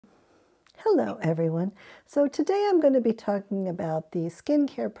Hello everyone. So today I'm going to be talking about the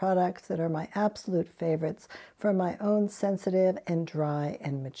skincare products that are my absolute favorites for my own sensitive and dry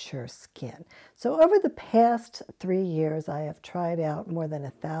and mature skin. So over the past 3 years I have tried out more than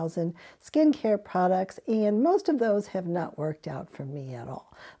 1,000 skincare products, and most of those have not worked out for me at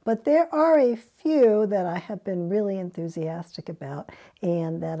all. But there are a few that I have been really enthusiastic about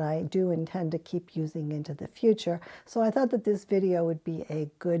and that I do intend to keep using into the future. So I thought that this video would be a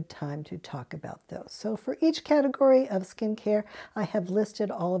good time to talk about those. So for each category of skincare, I have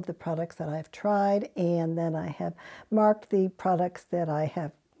listed all of the products that I've tried, and then I have marked the products that I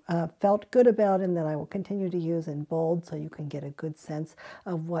have felt good about and that I will continue to use in bold, so you can get a good sense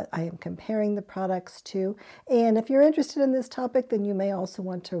of what I am comparing the products to. And if you're interested in this topic, then you may also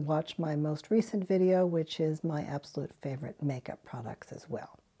want to watch my most recent video, which is my absolute favorite makeup products as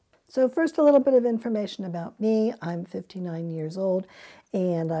well. So first, a little bit of information about me. I'm 59 years old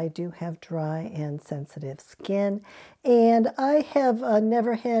and I do have dry and sensitive skin. And I have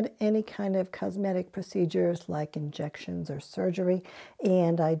never had any kind of cosmetic procedures like injections or surgery,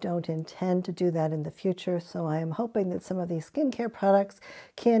 and I don't intend to do that in the future. So I am hoping that some of these skincare products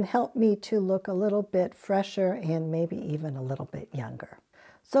can help me to look a little bit fresher and maybe even a little bit younger.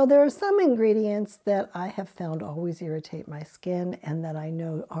 So there are some ingredients that I have found always irritate my skin and that I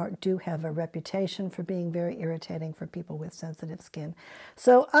know do have a reputation for being very irritating for people with sensitive skin.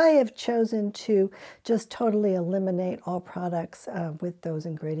 So I have chosen to just totally eliminate all products with those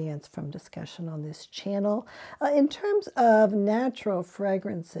ingredients from discussion on this channel. In terms of natural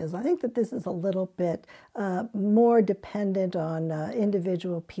fragrances, I think that this is a little bit more dependent on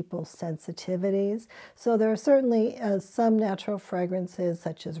individual people's sensitivities. So there are certainly some natural fragrances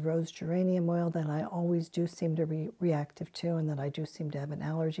such as rose geranium oil that I always do seem to be reactive to and that I do seem to have an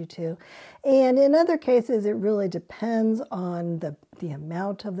allergy to. And in other cases, it really depends on the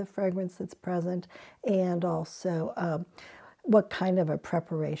amount of the fragrance that's present and also what kind of a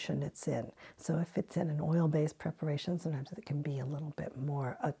preparation it's in. So if it's in an oil-based preparation, sometimes it can be a little bit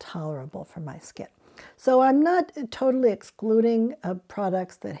more tolerable for my skin. So I'm not totally excluding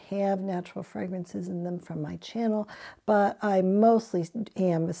products that have natural fragrances in them from my channel, but I mostly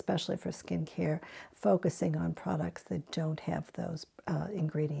am, especially for skincare, focusing on products that don't have those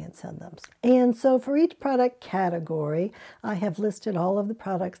ingredients in them. And so for each product category, I have listed all of the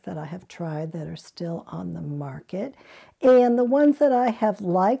products that I have tried that are still on the market. And the ones that I have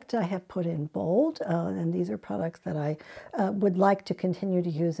liked, I have put in bold. And these are products that I would like to continue to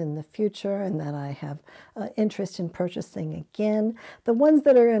use in the future and that I have interest in purchasing again. The ones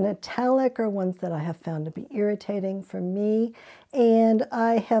that are in italic are ones that I have found to be irritating for me. And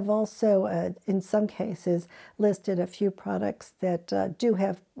I have also, in some cases, listed a few products that do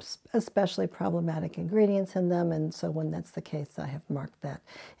have especially problematic ingredients in them. And so when that's the case, I have marked that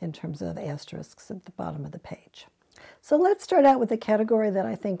in terms of asterisks at the bottom of the page. So let's start out with a category that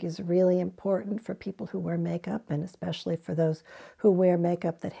I think is really important for people who wear makeup, and especially for those who wear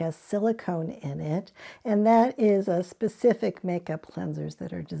makeup that has silicone in it, and that is specific makeup cleansers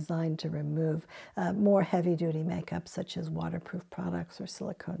that are designed to remove more heavy-duty makeup, such as waterproof products or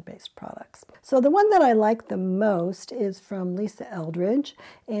silicone-based products. So the one that I like the most is from Lisa Eldridge,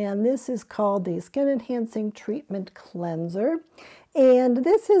 and this is called the Skin Enhancing Treatment Cleanser. And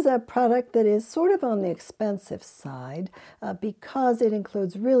this is a product that is sort of on the expensive side because it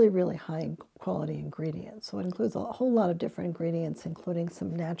includes really, really high quality ingredients. So it includes a whole lot of different ingredients, including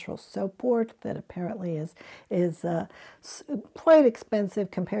some natural soapwort that apparently is quite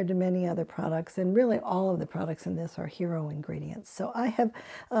expensive compared to many other products. And really all of the products in this are hero ingredients. So I have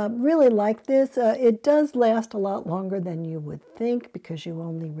really liked this. It does last a lot longer than you would think because you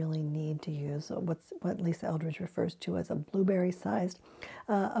only really need to use what Lisa Eldridge refers to as a blueberry-sized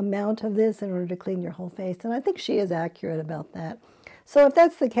amount of this in order to clean your whole face. And I think she is accurate about that. So if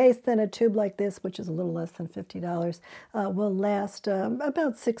that's the case, then a tube like this, which is a little less than $50, will last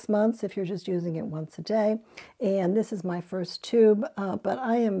about 6 months if you're just using it once a day. And this is my first tube, but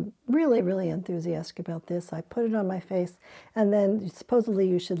I am really, really enthusiastic about this. I put it on my face, and then supposedly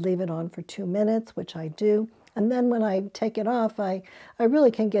you should leave it on for 2 minutes, which I do. And then when I take it off, I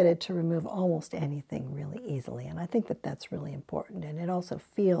really can get it to remove almost anything really easily. And I think that that's really important. And it also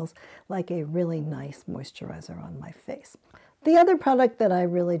feels like a really nice moisturizer on my face. The other product that I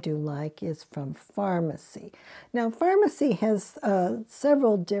really do like is from Pharmacy. Now, Pharmacy has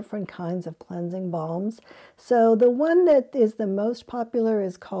several different kinds of cleansing balms. So the one that is the most popular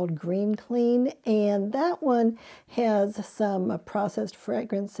is called Green Clean, and that one has some processed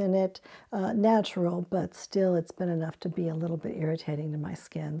fragrance in it, natural, but still it's been enough to be a little bit irritating to my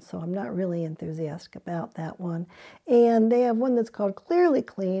skin. So I'm not really enthusiastic about that one. And they have one that's called Clearly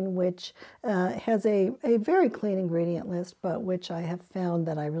Clean, which has a very clean ingredient list, but which I have found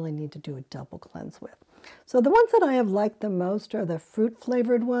that I really need to do a double cleanse with. So the ones that I have liked the most are the fruit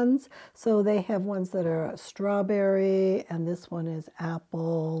flavored ones. So they have ones that are strawberry, and this one is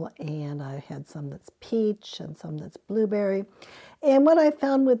apple, and I had some that's peach and some that's blueberry. And what I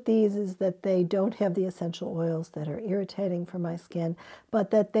found with these is that they don't have the essential oils that are irritating for my skin, but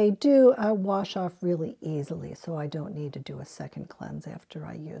that they do wash off really easily, so I don't need to do a second cleanse after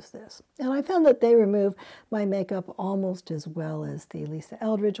I use this. And I found that they remove my makeup almost as well as the Lisa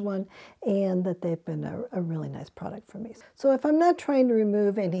Eldridge one, and that they've been a really nice product for me. So if I'm not trying to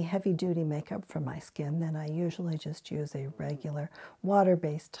remove any heavy-duty makeup from my skin, then I usually just use a regular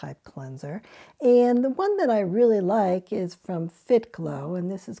water-based type cleanser. And the one that I really like is from Fit Glow,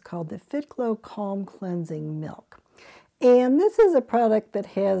 and this is called the Fit Glow Calm Cleansing Milk. And this is a product that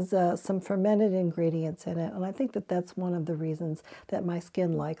has some fermented ingredients in it, and I think that that's one of the reasons that my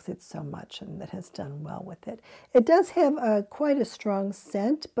skin likes it so much and that has done well with it. It does have quite a strong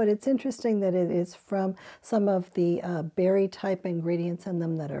scent, but it's interesting that it is from some of the berry type ingredients in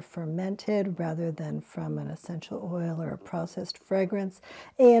them that are fermented rather than from an essential oil or a processed fragrance.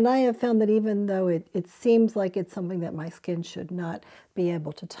 And I have found that even though it seems like it's something that my skin should not be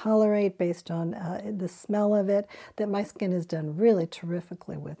able to tolerate based on the smell of it, that my skin has done really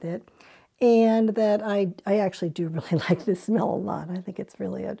terrifically with it, and that I actually do really like this smell a lot. I think it's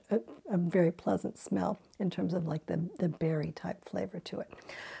really a very pleasant smell in terms of like the berry type flavor to it.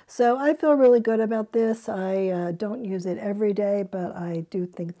 So I feel really good about this. I don't use it every day, but I do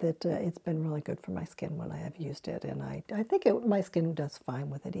think that it's been really good for my skin when I have used it, and I think my skin does fine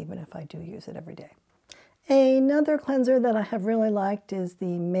with it even if I do use it every day. Another cleanser that I have really liked is the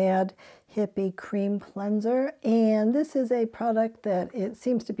Mad Hippie Cream Cleanser, and this is a product that it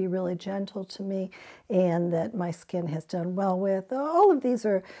seems to be really gentle to me and that my skin has done well with. All of these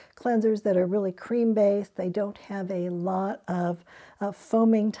are cleansers that are really cream-based. They don't have a lot of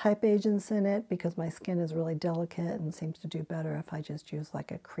foaming type agents in it because my skin is really delicate and seems to do better if I just use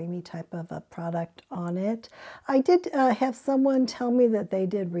like a creamy type of a product on it. I did have someone tell me that they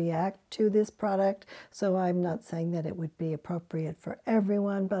did react to this product, so I'm not saying that it would be appropriate for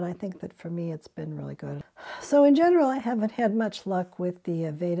everyone, but I think that for me it's been really good. So in general, I haven't had much luck with the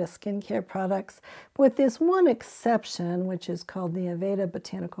Aveda skincare products, with this one exception, which is called the Aveda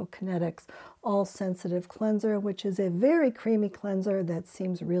Botanical Kinetics All Sensitive Cleanser, which is a very creamy cleanser that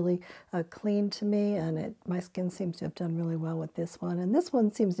seems really clean to me, and my skin seems to have done really well with this one. And this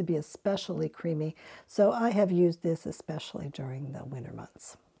one seems to be especially creamy, so I have used this especially during the winter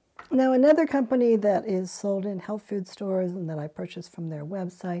months. Now, another company that is sold in health food stores and that I purchased from their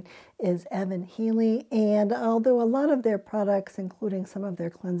website is Evan Healy. And although a lot of their products, including some of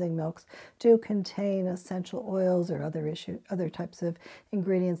their cleansing milks, do contain essential oils or other types of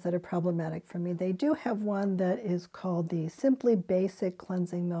ingredients that are problematic for me, they do have one that is called the Simply Basic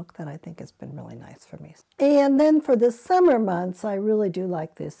Cleansing Milk that I think has been really nice for me. And then for the summer months, I really do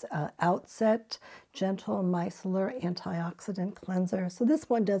like this Outset Gentle Micellar Antioxidant Cleanser. So this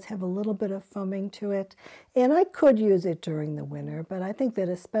one does have a little bit of foaming to it, and I could use it during the winter, but I think that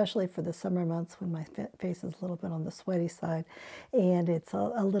especially for the summer months when my face is a little bit on the sweaty side and it's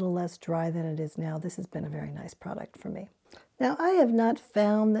a little less dry than it is now, this has been a very nice product for me. Now, I have not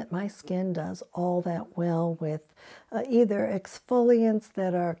found that my skin does all that well with either exfoliants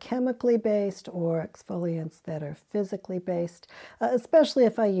that are chemically based or exfoliants that are physically based, especially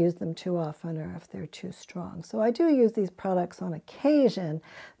if I use them too often or if they're too strong. So I do use these products on occasion,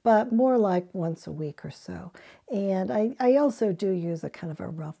 but more like once a week or so. And I also do use a kind of a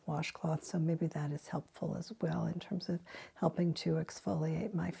rough washcloth, so maybe that is helpful as well in terms of helping to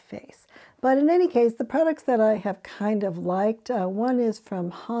exfoliate my face. But in any case, the products that I have kind of liked, one is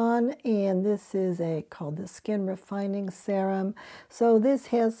from Han, and this is called the Skin Refining Serum. So this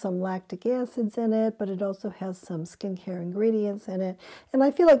has some lactic acids in it, but it also has some skincare ingredients in it. And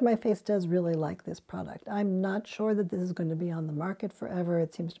I feel like my face does really like this product. I'm not sure that this is going to be on the market forever.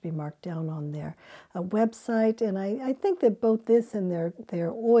 It seems to be marked down on their website. And I think that both this and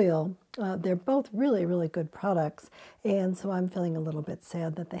their oil, they're both really, really good products. And so I'm feeling a little bit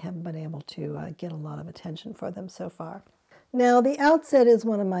sad that they haven't been able to get a lot of attention for them so far. Now, the Outset is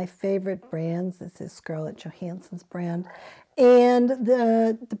one of my favorite brands. This is Scarlett Johansson's brand. And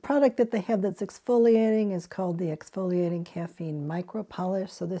the product that they have that's exfoliating is called the Exfoliating Caffeine Micro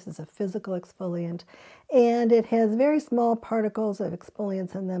Polish. So this is a physical exfoliant. And it has very small particles of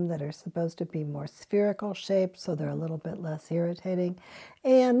exfoliants in them that are supposed to be more spherical shaped, so they're a little bit less irritating.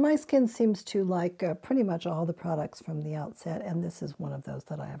 And my skin seems to like pretty much all the products from the Outset, and this is one of those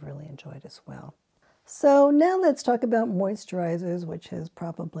that I have really enjoyed as well. So now let's talk about moisturizers, which is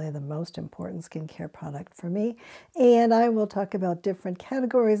probably the most important skincare product for me. And I will talk about different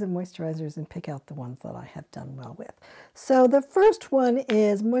categories of moisturizers and pick out the ones that I have done well with. So the first one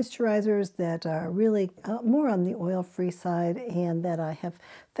is moisturizers that are really more on the oil-free side and that I have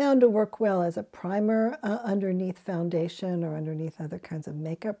found to work well as a primer underneath foundation or underneath other kinds of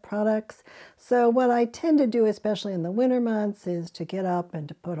makeup products. So what I tend to do, especially in the winter months, is to get up and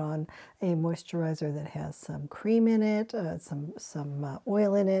to put on a moisturizer that has some cream in it, some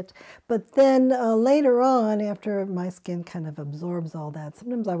oil in it. But then later on, after my skin kind of absorbs all that,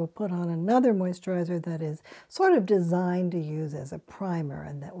 sometimes I will put on another moisturizer that is sort of designed to use as a primer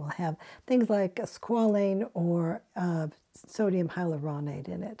and that will have things like a squalane or sodium hyaluronate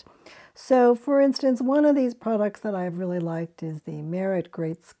in it. So for instance, one of these products that I've really liked is the Merit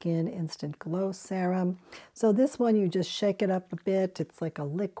Great Skin Instant Glow Serum. So this one, you just shake it up a bit. It's like a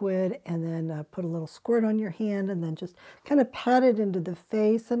liquid, and then put a little squirt on your hand and then just kind of pat it into the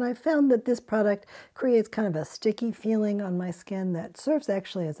face. And I found that this product creates kind of a sticky feeling on my skin that serves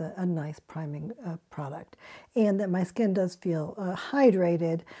actually as a nice priming product, and that my skin does feel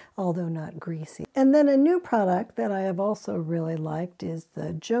hydrated, although not greasy. And then a new product that I have also really liked is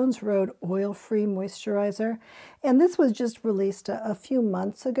the Jones Road Oil-Free Moisturizer. And this was just released a few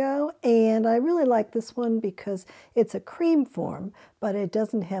months ago, and I really like this one because it's a cream form, but it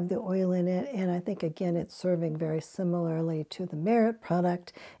doesn't have the oil in it, and I think, again, it's serving very similarly to the Merit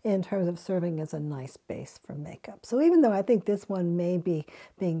product in terms of serving as a nice base for makeup. So even though I think this one may be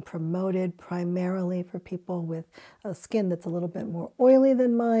being promoted primarily for people with a skin that's a little bit more oily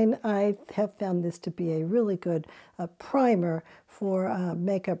than mine, I have found this to be a really good primer for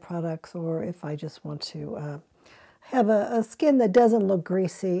makeup products, or if I just want to have a skin that doesn't look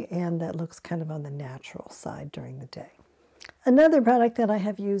greasy and that looks kind of on the natural side during the day. Another product that I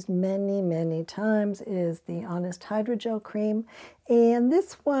have used many, many times is the Honest Hydrogel Cream. And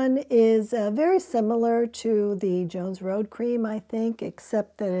this one is very similar to the Jones Road Cream, I think,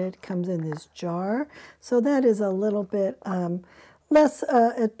 except that it comes in this jar. So that is a little bit less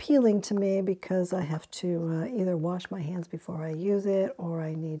appealing to me because I have to either wash my hands before I use it, or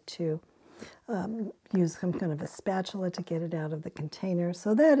I need to use some kind of a spatula to get it out of the container.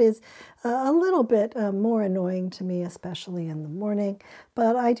 So that is a little bit more annoying to me, especially in the morning.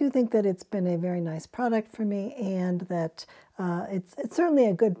 But I do think that it's been a very nice product for me, and that it's certainly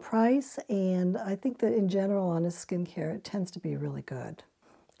a good price. And I think that in general, Honest skincare, it tends to be really good.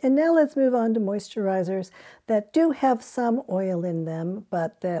 And now let's move on to moisturizers that do have some oil in them,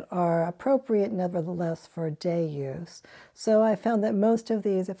 but that are appropriate nevertheless for day use. So I found that most of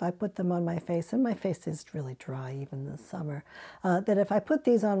these, if I put them on my face, and my face is really dry even this summer, that if I put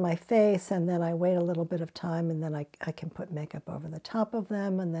these on my face and then I wait a little bit of time and then I can put makeup over the top of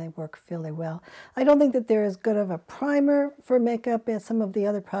them and they work fairly well. I don't think that they're as good of a primer for makeup as some of the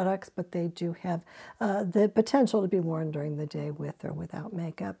other products, but they do have the potential to be worn during the day with or without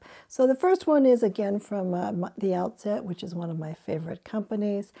makeup. So the first one is again from the Outset, which is one of my favorite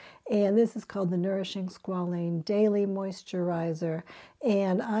companies, and this is called the Nourishing Squalane Daily Moisturizer,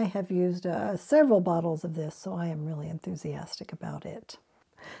 and I have used several bottles of this, so I am really enthusiastic about it.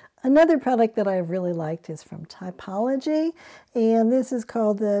 Another product that I've really liked is from Typology, and this is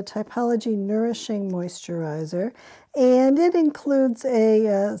called the Typology Nourishing Moisturizer, and it includes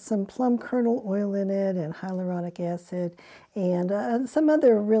some plum kernel oil in it and hyaluronic acid and some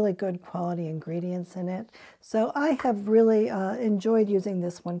other really good quality ingredients in it. So I have really enjoyed using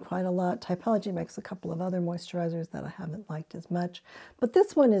this one quite a lot. Typology makes a couple of other moisturizers that I haven't liked as much, but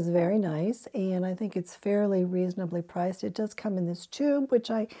this one is very nice, and I think it's fairly reasonably priced. It does come in this tube, which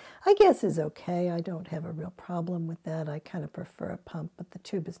I guess is okay. I don't have a real problem with that. I kind of prefer a pump, but the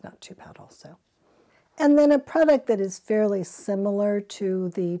tube is not too bad also. And then a product that is fairly similar to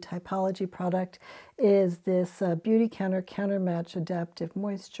the Typology product is this Beauty Counter Countermatch Adaptive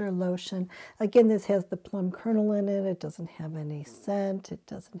Moisture Lotion. Again, this has the plum kernel in it. It doesn't have any scent. It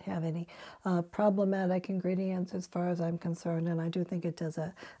doesn't have any problematic ingredients as far as I'm concerned. And I do think it does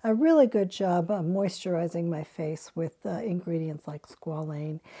a really good job moisturizing my face with ingredients like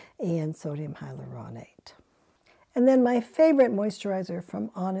squalane and sodium hyaluronate. And then my favorite moisturizer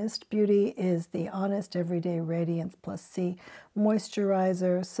from Honest Beauty is the Honest Everyday Radiance Plus C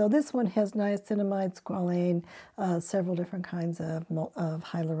moisturizer. So this one has niacinamide, squalane, several different kinds of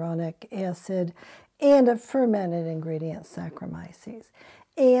hyaluronic acid, and a fermented ingredient, Saccharomyces.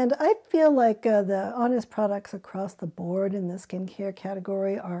 And I feel like the Honest products across the board in the skincare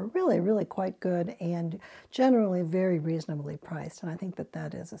category are really, really quite good and generally very reasonably priced. And I think that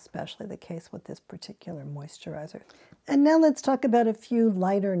that is especially the case with this particular moisturizer. And now let's talk about a few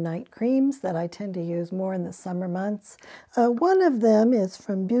lighter night creams that I tend to use more in the summer months. One of them is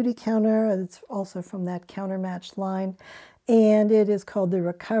from Beauty Counter. It's also from that Countermatch line. And it is called the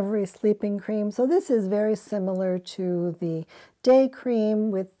Recovery Sleeping Cream. So this is very similar to the day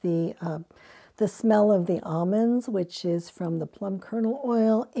cream with the smell of the almonds, which is from the plum kernel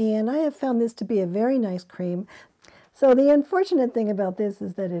oil. And I have found this to be a very nice cream. So the unfortunate thing about this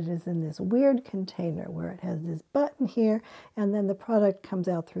is that it is in this weird container where it has this button here, and then the product comes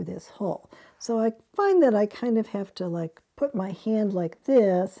out through this hole. So I find that I kind of have to like put my hand like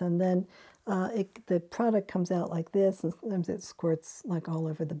this, and then the product comes out like this, and sometimes it squirts like all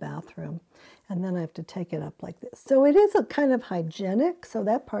over the bathroom. And then I have to take it up like this. So it is a kind of hygienic, so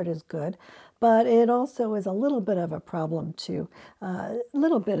that part is good. But it also is a little bit of a problem too, a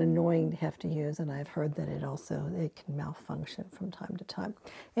little bit annoying to have to use, and I've heard that it can malfunction from time to time.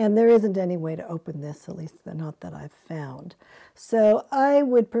 And there isn't any way to open this, at least not that I've found. So I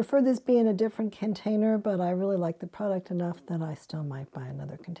would prefer this be in a different container, but I really like the product enough that I still might buy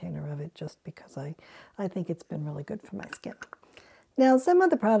another container of it just because I think it's been really good for my skin. Now, some of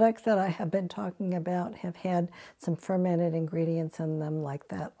the products that I have been talking about have had some fermented ingredients in them, like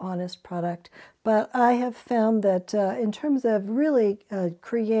that Honest product. But I have found that in terms of really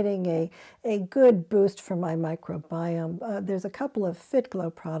creating a good boost for my microbiome, there's a couple of Fit Glow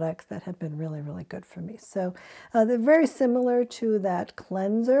products that have been really, really good for me. So they're very similar to that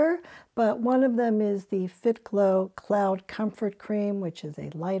cleanser, but one of them is the Fit Glow Cloud Comfort Cream, which is a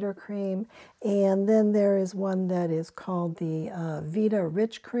lighter cream. And then there is one that is called the Vita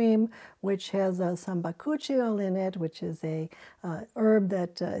Rich Cream, which has some bakuchiol in it, which is a herb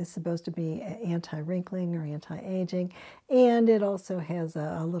that is supposed to be anti-wrinkling or anti-aging, and it also has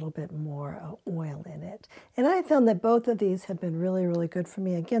a little bit more oil in it. And I found that both of these have been really, really good for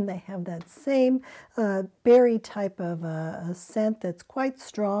me. Again, they have that same berry type of a scent that's quite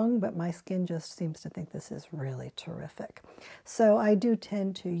strong, but my skin just seems to think this is really terrific. So I do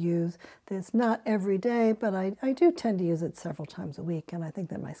tend to use this not every day, but I do tend to use it several times a week, and I think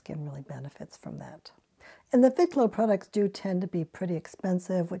that my skin really benefits from that. And the Fit Glow products do tend to be pretty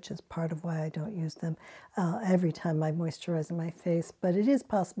expensive, which is part of why I don't use them every time I moisturize my face. But it is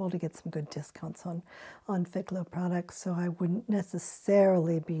possible to get some good discounts on Fit Glow products, so I wouldn't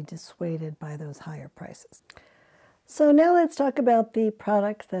necessarily be dissuaded by those higher prices. So now let's talk about the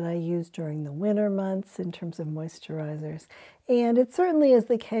products that I use during the winter months in terms of moisturizers. And it certainly is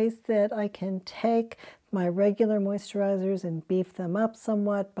the case that I can take my regular moisturizers and beef them up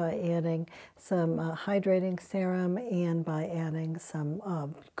somewhat by adding some hydrating serum and by adding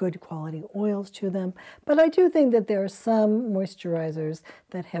some good quality oils to them. But I do think that there are some moisturizers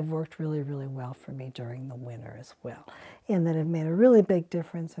that have worked really, really well for me during the winter as well, and that have made a really big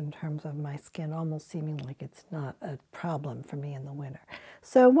difference in terms of my skin almost seeming like it's not a problem for me in the winter.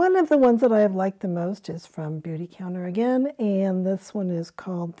 So one of the ones that I have liked the most is from Beauty Counter again, and this one is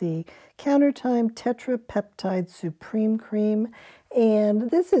called the Countertime Tetrapeptide Supreme Cream. And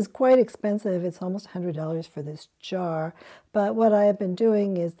this is quite expensive. It's almost $100 for this jar. But what I have been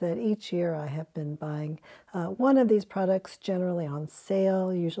doing is that each year I have been buying one of these products, generally on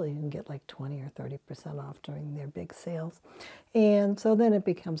sale. Usually you can get like 20 or 30% off during their big sales. And so then it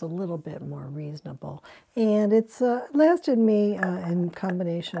becomes a little bit more reasonable. And it's lasted me in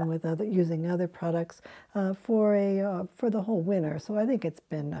combination with using other products for the whole winter. So I think it's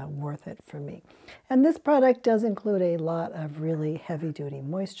been worth it for me. And this product does include a lot of really heavy-duty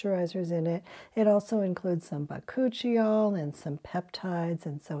moisturizers in it. It also includes some bakuchiol and some peptides,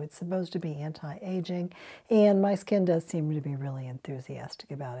 and so it's supposed to be anti-aging. And my skin does seem to be really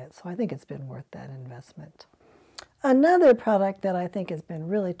enthusiastic about it, so I think it's been worth that investment. Another product that I think has been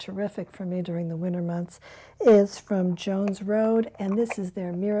really terrific for me during the winter months is from Jones Road, and this is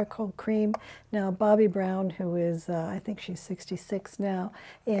their Miracle Cream. Now, Bobby Brown, who is, I think she's 66 now,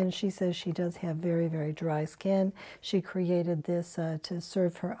 and she says she does have very, very dry skin. She created this to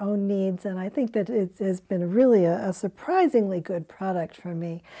serve her own needs, and I think that it has been really a surprisingly good product for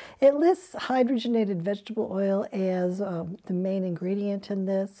me. It lists hydrogenated vegetable oil as the main ingredient in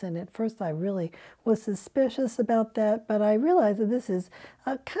this, and at first I really was suspicious about about that, but I realize that this is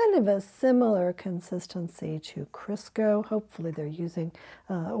kind of a similar consistency to Crisco. Hopefully they're using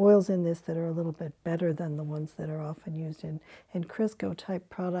oils in this that are a little bit better than the ones that are often used in Crisco type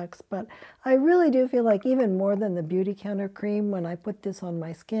products. But I really do feel like even more than the Beauty Counter cream, when I put this on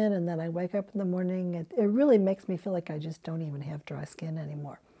my skin and then I wake up in the morning, it really makes me feel like I just don't even have dry skin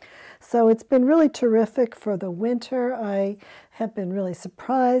anymore. So it's been really terrific for the winter. I have been really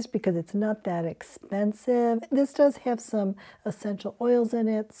surprised because it's not that expensive. This does have some essential oils in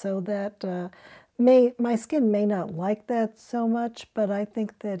it, so that my skin may not like that so much, but I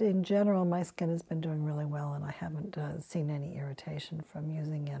think that in general my skin has been doing really well, and I haven't seen any irritation from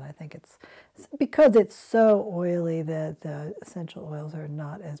using it. I think it's because it's so oily that the essential oils are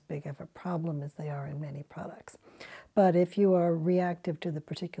not as big of a problem as they are in many products. But if you are reactive to the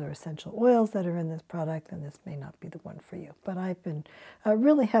particular essential oils that are in this product, then this may not be the one for you. But I've been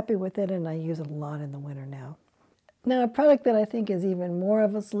really happy with it, and I use it a lot in the winter now. Now, a product that I think is even more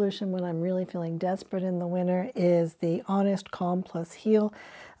of a solution when I'm really feeling desperate in the winter is the Honest Calm Plus Heal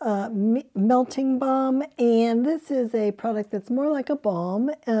Melting Balm. And this is a product that's more like a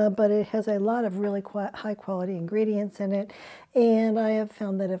balm, but it has a lot of really high quality ingredients in it. And I have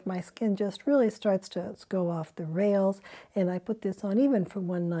found that if my skin just really starts to go off the rails and I put this on even for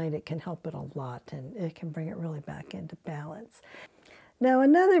one night, it can help it a lot, and it can bring it really back into balance. Now,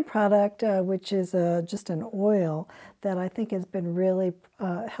 another product, which is just an oil that I think has been really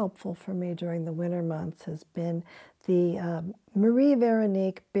helpful for me during the winter months, has been the Marie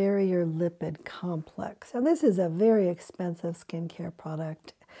Veronique Barrier Lipid Complex. Now, this is a very expensive skincare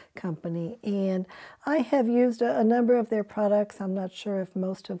product company, and I have used a number of their products. I'm not sure if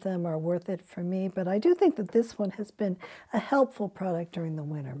most of them are worth it for me, but I do think that this one has been a helpful product during the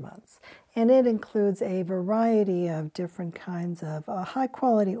winter months. And it includes a variety of different kinds of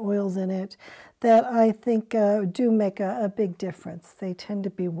high-quality oils in it that I think do make a big difference. They tend to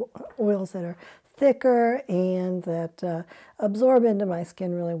be oils that are thicker and that absorb into my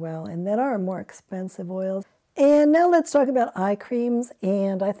skin really well, and that are more expensive oils. And now let's talk about eye creams,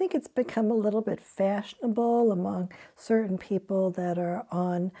 and I think it's become a little bit fashionable among certain people that are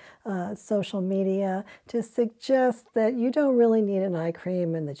on social media to suggest that you don't really need an eye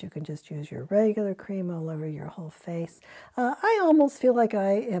cream and that you can just use your regular cream all over your whole face. I almost feel like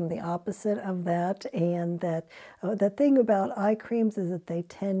I am the opposite of that, and that the thing about eye creams is that they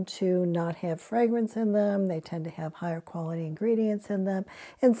tend to not have fragrance in them. They tend to have higher quality ingredients in them.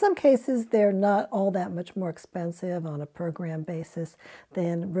 In some cases, they're not all that much more expensive on a per gram basis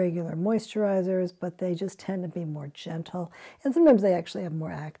than regular moisturizers, but they just tend to be more gentle, and sometimes they actually have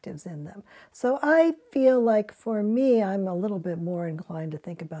more actives in them. So I feel like for me, I'm a little bit more inclined to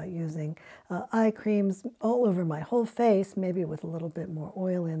think about using eye creams all over my whole face, maybe with a little bit more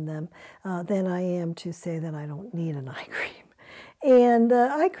oil in them, than I am to say that I don't need an eye cream. And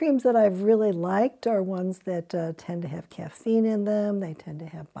eye creams that I've really liked are ones that tend to have caffeine in them. They tend to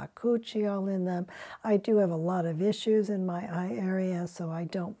have bakuchiol in them. I do have a lot of issues in my eye area, so I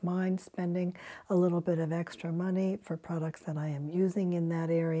don't mind spending a little bit of extra money for products that I am using in that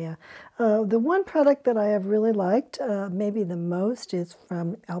area. The one product that I have really liked, maybe the most, is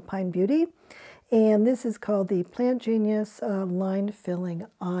from Alpine Beauty. And this is called the Plant Genius Line Filling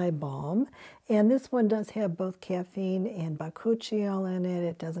Eye Balm. And this one does have both caffeine and bakuchiol in it.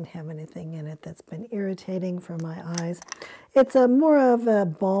 It doesn't have anything in it that's been irritating for my eyes. It's more of a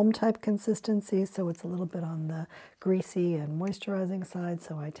balm type consistency, so it's a little bit on the greasy and moisturizing side,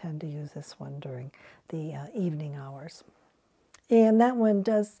 so I tend to use this one during the evening hours. And that one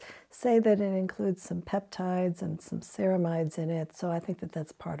does say that it includes some peptides and some ceramides in it, so I think that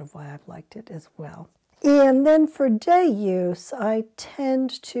that's part of why I've liked it as well. And then for day use, I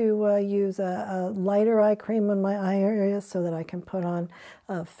tend to use a lighter eye cream on my eye area so that I can put on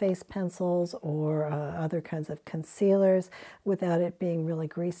face pencils or other kinds of concealers without it being really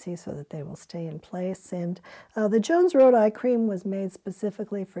greasy, so that they will stay in place. And the Jones Road eye cream was made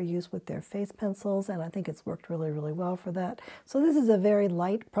specifically for use with their face pencils, and I think it's worked really, really well for that. So this is a very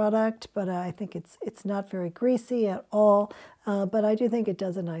light product, but I think it's not very greasy at all. But I do think it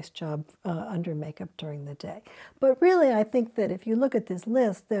does a nice job under makeup during the day. But really, I think that if you look at this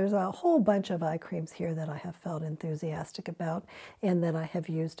list, there's a whole bunch of eye creams here that I have felt enthusiastic about and that I have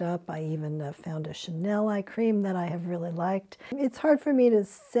used up. I even found a Chanel eye cream that I have really liked. It's hard for me to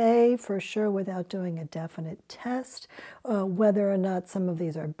say for sure without doing a definite test whether or not some of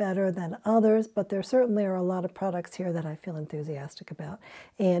these are better than others, but there certainly are a lot of products here that I feel enthusiastic about.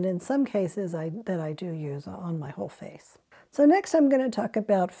 And in some cases, that I do use on my whole face. So next I'm going to talk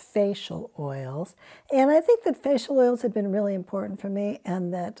about facial oils. And I think that facial oils have been really important for me,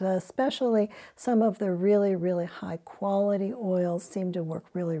 and that especially some of the really, really high quality oils seem to work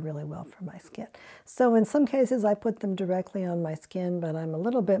really, really well for my skin. So in some cases I put them directly on my skin, but I'm a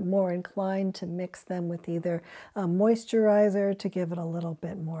little bit more inclined to mix them with either a moisturizer to give it a little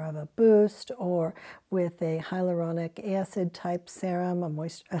bit more of a boost, or with a hyaluronic acid type serum,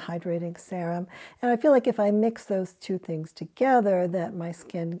 a hydrating serum. And I feel like if I mix those two things together, that my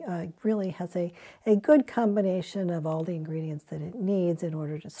skin really has a good combination of all the ingredients that it needs in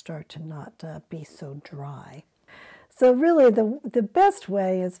order to start to not be so dry. So really the best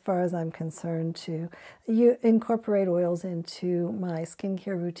way, as far as I'm concerned, to incorporate oils into my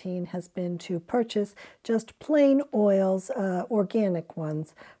skincare routine has been to purchase just plain oils, organic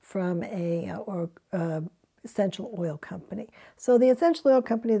ones, from a essential oil company. So the essential oil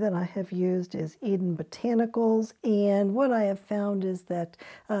company that I have used is Eden Botanicals, and what I have found is that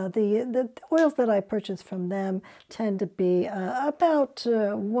the oils that I purchase from them tend to be about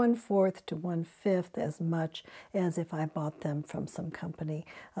 1/4 to 1/5 as much as if I bought them from some company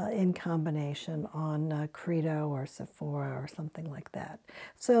in combination on Credo or Sephora or something like that.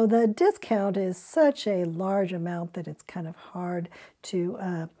 So the discount is such a large amount that it's kind of hard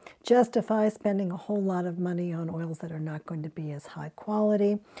to justify spending a whole lot of money on oils that are not going to be as high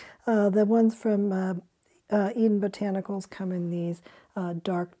quality. The ones from Eden Botanicals come in these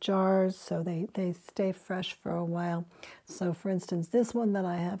dark jars, so they stay fresh for a while. So for instance, this one that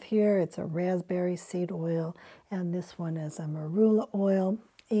I have here, it's a raspberry seed oil, and this one is a marula oil.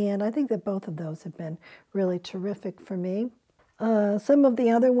 And I think that both of those have been really terrific for me. Some of the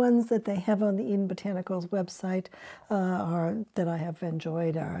other ones that they have on the Eden Botanicals website that I have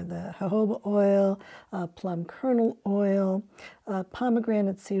enjoyed are the jojoba oil, plum kernel oil,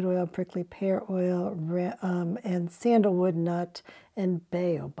 pomegranate seed oil, prickly pear oil, and sandalwood nut and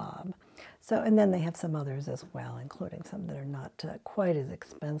baobab. So, and then they have some others as well, including some that are not quite as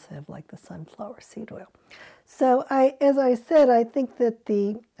expensive, like the sunflower seed oil. So, as I said, I think that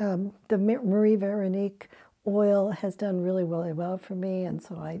the Marie Veronique oil has done really, really well for me, and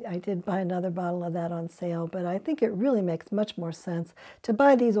so I did buy another bottle of that on sale, but I think it really makes much more sense to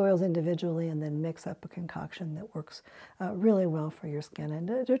buy these oils individually and then mix up a concoction that works really well for your skin,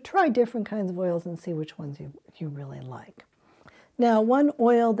 and to try different kinds of oils and see which ones you really like. Now, one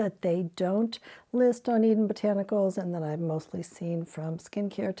oil that they don't list on Eden Botanicals, and that I've mostly seen from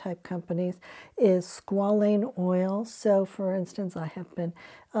skincare type companies, is squalane oil. So for instance, I have been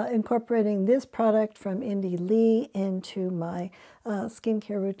incorporating this product from Indie Lee into my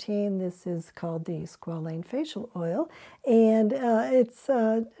skincare routine. This is called the Squalane Facial Oil, and it's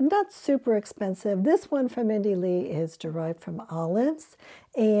not super expensive. This one from Indie Lee is derived from olives,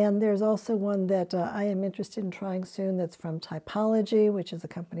 and there's also one that I am interested in trying soon that's from Typology, which is a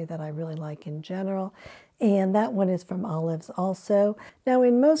company that I really like in general. And that one is from olives also. Now,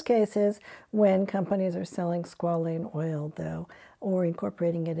 in most cases, when companies are selling squalane oil, though, or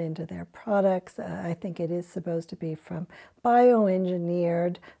incorporating it into their products, I think it is supposed to be from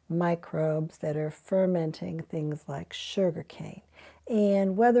bioengineered microbes that are fermenting things like sugarcane.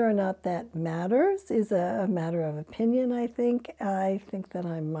 And whether or not that matters is a matter of opinion, I think. I think that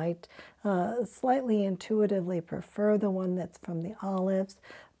I might slightly intuitively prefer the one that's from the olives,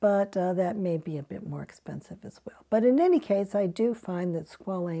 but that may be a bit more expensive as well. But in any case, I do find that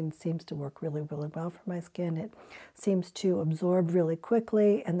squalane seems to work really, really well for my skin. It seems to absorb really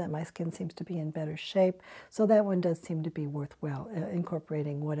quickly, and that my skin seems to be in better shape. So that one does seem to be worthwhile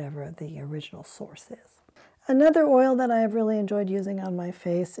incorporating whatever the original source is. Another oil that I have really enjoyed using on my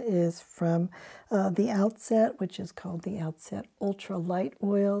face is from the Outset, which is called the Outset Ultra Light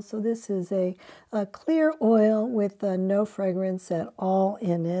Oil. So this is a clear oil with no fragrance at all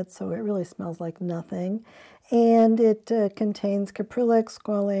in it, so it really smells like nothing. And it contains caprylic,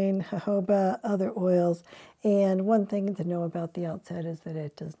 squalane, jojoba, other oils. And one thing to know about the Outset is that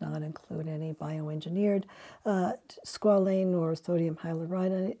it does not include any bioengineered squalane or sodium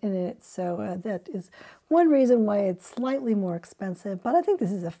hyaluronic in it. So that is one reason why it's slightly more expensive. But I think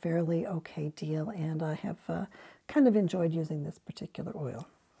this is a fairly okay deal, and I have kind of enjoyed using this particular oil.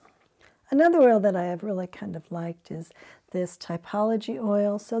 Another oil that I have really kind of liked is this Typology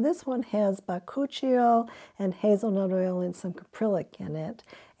oil. So this one has bakuchiol and hazelnut oil and some caprylic in it.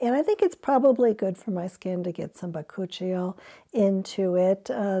 And I think it's probably good for my skin to get some bakuchiol into it.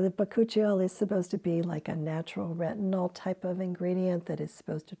 The bakuchiol is supposed to be like a natural retinol type of ingredient that is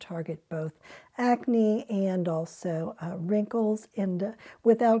supposed to target both acne and also wrinkles, and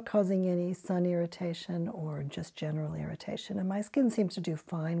without causing any sun irritation or just general irritation. And my skin seems to do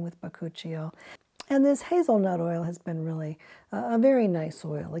fine with bakuchiol. And this hazelnut oil has been really a very nice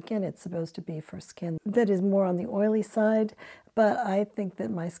oil. Again, it's supposed to be for skin that is more on the oily side, but I think that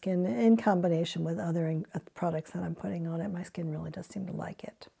my skin, in combination with other products that I'm putting on it, my skin really does seem to like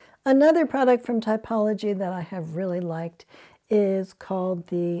it. Another product from Typology that I have really liked is called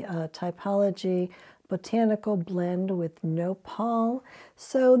the Typology Botanical Blend with Nopal.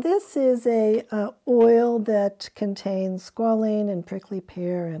 So this is a oil that contains squalane and prickly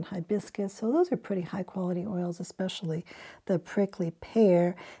pear and hibiscus. So those are pretty high quality oils, especially the prickly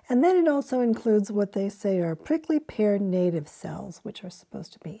pear. And then it also includes what they say are prickly pear native cells, which are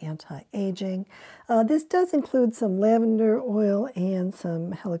supposed to be anti-aging. This does include some lavender oil and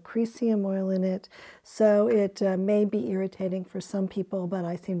some helichrysum oil in it. So it may be irritating for some people, but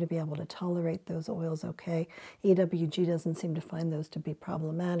I seem to be able to tolerate those oils okay. EWG doesn't seem to find those to be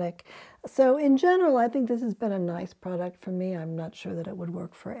problematic. So in general, I think this has been a nice product for me. I'm not sure that it would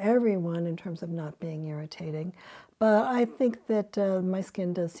work for everyone in terms of not being irritating, but I think that my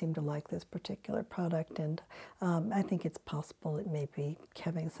skin does seem to like this particular product, and I think it's possible it may be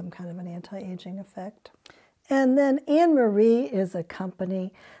having some kind of an anti-aging effect. And then Anne Marie is a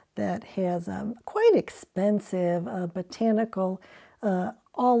company that has quite expensive botanical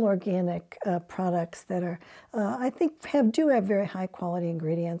all organic products that are, I think, do have very high quality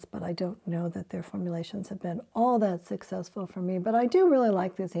ingredients, but I don't know that their formulations have been all that successful for me. But I do really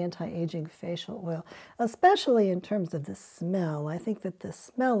like this anti-aging facial oil, especially in terms of the smell. I think that the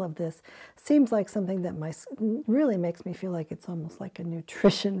smell of this seems like something that really makes me feel like it's almost like a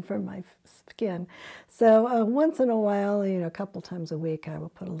nutrition for my skin. So once in a while, a couple times a week, I will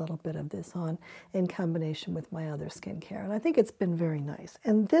put a little bit of this on in combination with my other skincare, and I think it's been very nice.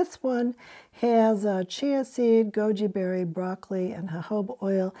 And this one has chia seed, goji berry, broccoli, and jojoba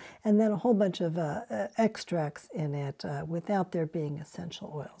oil, and then a whole bunch of extracts in it without there being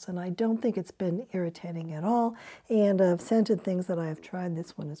essential oils. And I don't think it's been irritating at all. And of scented things that I have tried,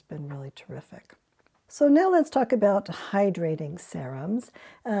 this one has been really terrific. So now let's talk about hydrating serums.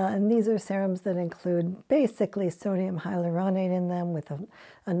 And these are serums that include basically sodium hyaluronate in them with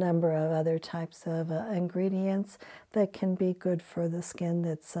a number of other types of ingredients that can be good for the skin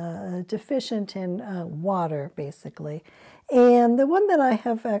that's deficient in water, basically. And the one that I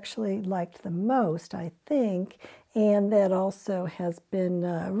have actually liked the most, I think, and that also has been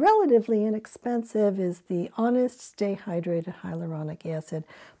relatively inexpensive, is the Honest Stay Hydrated Hyaluronic Acid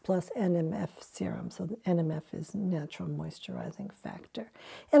plus NMF serum. So the NMF is natural moisturizing factor.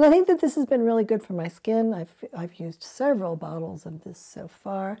 And I think that this has been really good for my skin. I've used several bottles of this so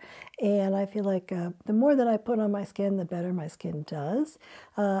far, and I feel like the more that I put on my skin, the better my skin does.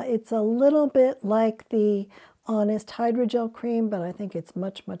 It's a little bit like the Honest Hydrogel Cream, but I think it's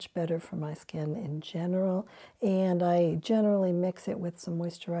much, much better for my skin in general. And I generally mix it with some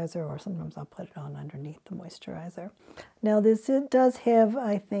moisturizer, or sometimes I'll put it on underneath the moisturizer. Now it does have,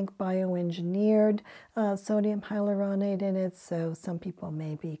 I think, bioengineered sodium hyaluronate in it, so some people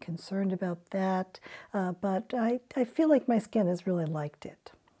may be concerned about that, but I feel like my skin has really liked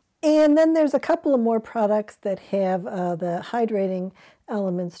it. And then there's a couple of more products that have the hydrating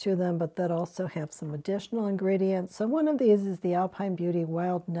elements to them, but that also have some additional ingredients. So one of these is the Alpine Beauty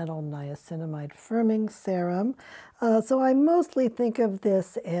Wild Nettle Niacinamide Firming Serum. So I mostly think of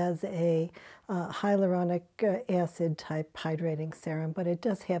this as a hyaluronic acid type hydrating serum, but it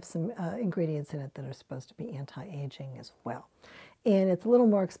does have some ingredients in it that are supposed to be anti-aging as well. And it's a little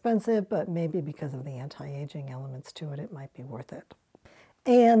more expensive, but maybe because of the anti-aging elements to it, it might be worth it.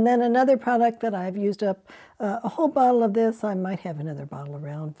 And then another product that I've used up a whole bottle of this, I might have another bottle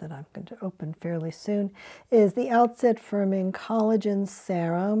around that I'm going to open fairly soon, is the Outset Firming Collagen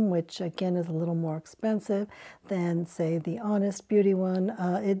Serum, which again is a little more expensive than, say, the Honest Beauty one.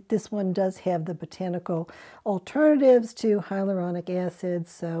 This one does have the botanical alternatives to hyaluronic acid,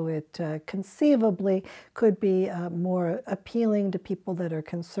 so it conceivably could be more appealing to people that are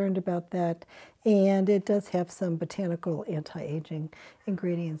concerned about that. And it does have some botanical anti-aging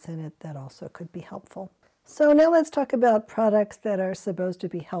ingredients in it that also could be helpful. So now let's talk about products that are supposed to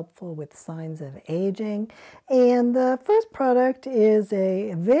be helpful with signs of aging. And the first product is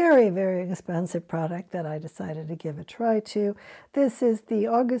a very, very expensive product that I decided to give a try to. This is the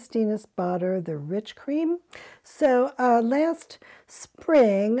Augustinus Bader, the Rich Cream. So last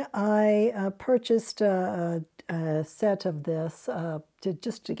spring I purchased a set of this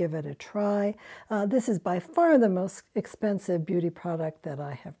just to give it a try. This is by far the most expensive beauty product that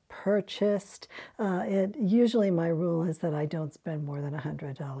I have purchased. Usually my rule is that I don't spend more than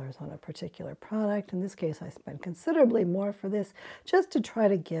 $100 on a particular product. In this case, I spent considerably more for this just to try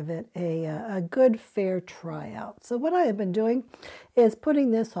to give it a good, fair tryout. So what I have been doing is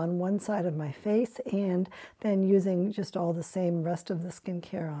putting this on one side of my face and then using just all the same rest of the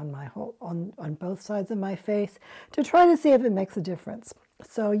skincare on both sides of my face to try to see if it makes a difference.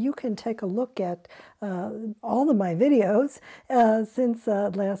 So you can take a look at all of my videos since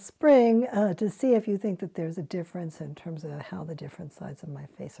last spring to see if you think that there's a difference in terms of how the different sides of my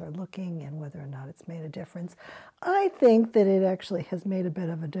face are looking and whether or not it's made a difference. I think that it actually has made a bit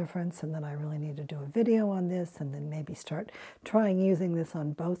of a difference, and that I really need to do a video on this and then maybe start trying using this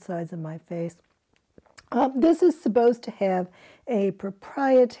on both sides of my face. This is supposed to have a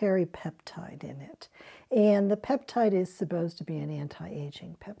proprietary peptide in it, and the peptide is supposed to be an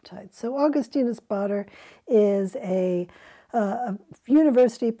anti-aging peptide. So Augustinus Bader is a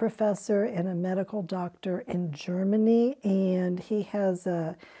university professor and a medical doctor in Germany, and he has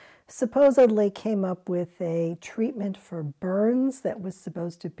supposedly came up with a treatment for burns that was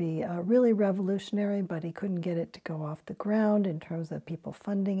supposed to be really revolutionary, but he couldn't get it to go off the ground in terms of people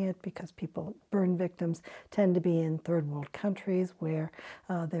funding it, because burn victims tend to be in third world countries where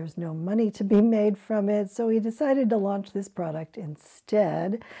there's no money to be made from it. So he decided to launch this product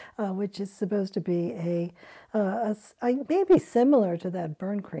instead, which is supposed to be maybe similar to that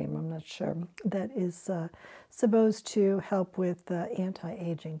burn cream, I'm not sure, that is supposed to help with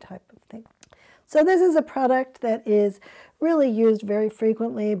anti-aging type of thing. So this is a product that is really used very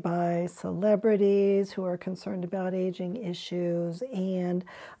frequently by celebrities who are concerned about aging issues, and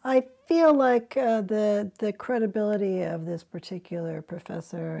I feel like the credibility of this particular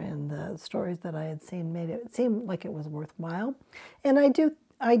professor and the stories that I had seen made it seem like it was worthwhile, and I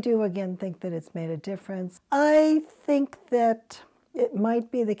do again think that it's made a difference. I think that it might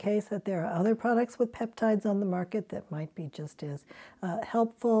be the case that there are other products with peptides on the market that might be just as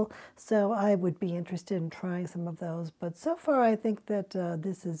helpful, so I would be interested in trying some of those. But so far I think that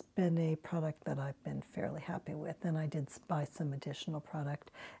this has been a product that I've been fairly happy with, and I did buy some additional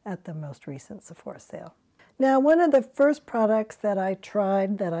product at the most recent Sephora sale. Now, one of the first products that I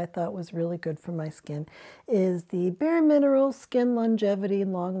tried that I thought was really good for my skin is the Bare Minerals Skin Longevity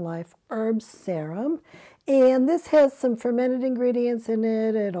Long Life Herb Serum. And this has some fermented ingredients in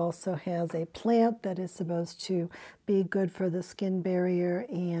it. It also has a plant that is supposed to be good for the skin barrier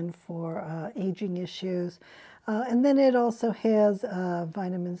and for aging issues. And then it also has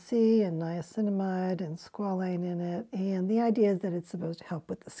vitamin C and niacinamide and squalane in it. And the idea is that it's supposed to help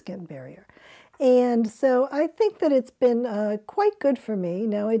with the skin barrier. And so I think that it's been quite good for me.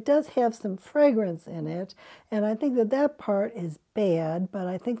 Now, it does have some fragrance in it, and I think that that part is bad, but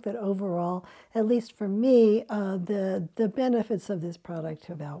I think that overall, at least for me, the benefits of this product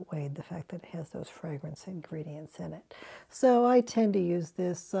have outweighed the fact that it has those fragrance ingredients in it. So I tend to use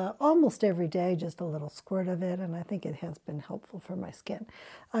this almost every day, just a little squirt of it, and I think it has been helpful for my skin.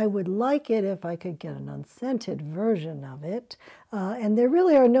 I would like it if I could get an unscented version of it, and there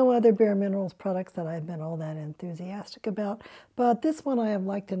really are no other Bare Minerals products that I've been all that enthusiastic about, but this one I have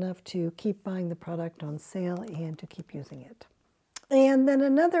liked enough to keep buying the product on sale and to keep using it. And then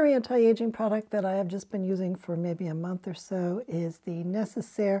another anti-aging product that I have just been using for maybe a month or so is the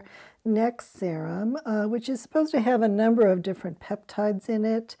Necessaire Neck Serum, which is supposed to have a number of different peptides in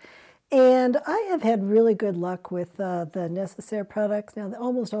it. And I have had really good luck with the Necessaire products. Now,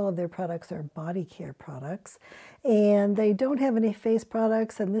 almost all of their products are body care products, and they don't have any face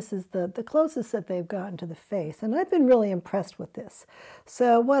products, and this is the closest that they've gotten to the face. And I've been really impressed with this.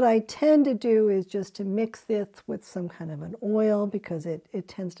 So what I tend to do is just to mix this with some kind of an oil, because it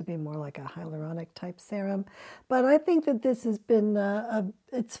tends to be more like a hyaluronic type serum. But I think that this has been,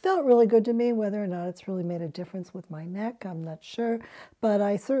 it's felt really good to me. Whether or not it's really made a difference with my neck, I'm not sure. But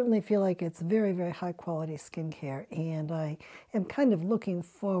I certainly feel like it's very, very high quality skincare, and I am kind of looking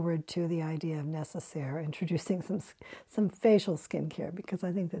forward to the idea of Necessaire introducing some facial skincare, because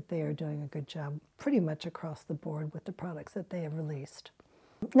I think that they are doing a good job pretty much across the board with the products that they have released.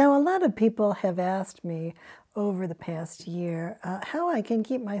 Now, a lot of people have asked me over the past year how I can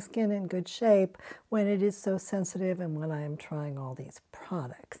keep my skin in good shape when it is so sensitive and when I am trying all these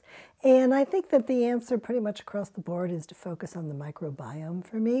products. And I think that the answer pretty much across the board is to focus on the microbiome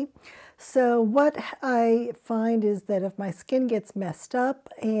for me. So what I find is that if my skin gets messed up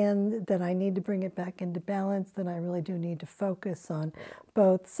and that I need to bring it back into balance, then I really do need to focus on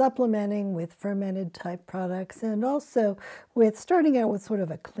both supplementing with fermented type products and also with starting out with sort of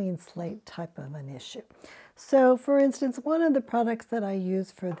a clean slate type of an issue. So, for instance, one of the products that I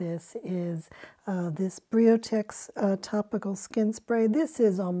use for this is this Briotex topical skin spray. This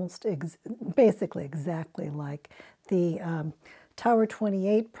is almost basically exactly like the Tower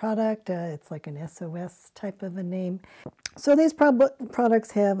 28 product. It's like an SOS type of a name. So these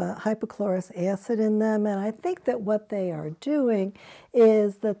products have hypochlorous acid in them, and I think that what they are doing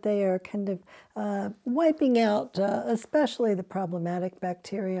is that they are kind of wiping out especially the problematic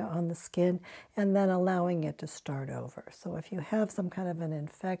bacteria on the skin and then allowing it to start over. So if you have some kind of an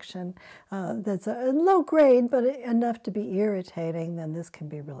infection that's a low grade but enough to be irritating, then this can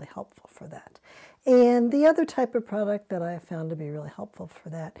be really helpful for that. And the other type of product that I have found to be really helpful for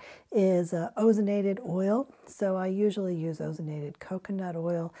that is ozonated oil. So I usually use ozonated coconut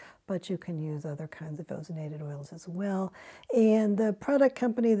oil, but you can use other kinds of ozonated oils as well. And the product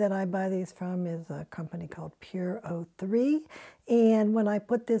company that I buy these from is a company called Pure O3. And when I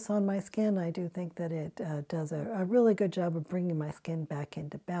put this on my skin, I do think that it does a really good job of bringing my skin back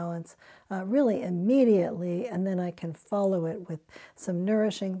into balance really immediately. And then I can follow it with some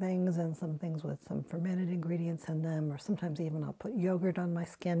nourishing things and some things with some fermented ingredients in them, or sometimes even I'll put yogurt on my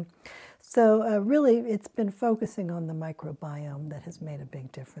skin. So really, it's been focusing on the microbiome that has made a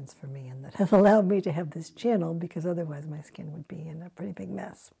big difference for me and that has allowed me to have this channel, because otherwise my skin would be in a pretty big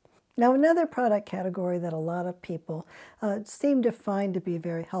mess. Now, another product category that a lot of people seem to find to be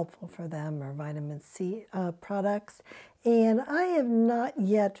very helpful for them are vitamin C products. And I have not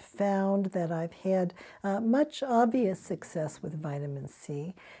yet found that I've had much obvious success with vitamin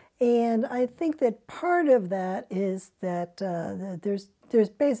C. And I think that part of that is that there's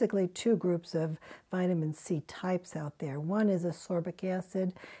basically two groups of vitamin C types out there. One is ascorbic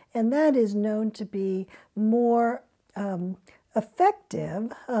acid, and that is known to be more effective.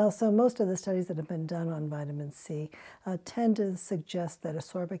 So most of the studies that have been done on vitamin C tend to suggest that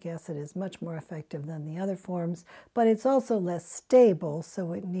ascorbic acid is much more effective than the other forms, but it's also less stable,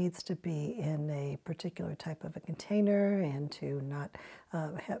 so it needs to be in a particular type of a container and to not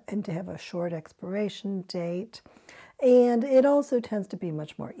have a short expiration date. And it also tends to be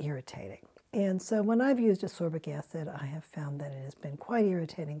much more irritating. And so when I've used ascorbic acid, I have found that it has been quite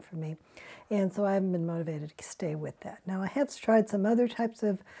irritating for me. And so I haven't been motivated to stay with that. Now, I have tried some other types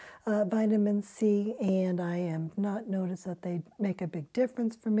of vitamin C, and I have not noticed that they make a big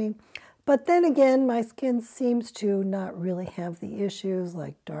difference for me. But then again, my skin seems to not really have the issues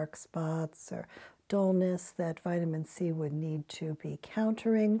like dark spots or dullness that vitamin C would need to be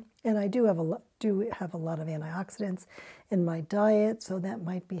countering. And I do have a lot of antioxidants in my diet, so that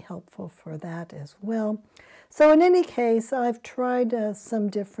might be helpful for that as well. So in any case, I've tried some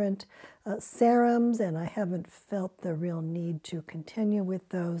different serums, and I haven't felt the real need to continue with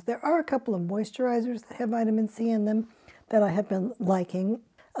those. There are a couple of moisturizers that have vitamin C in them that I have been liking.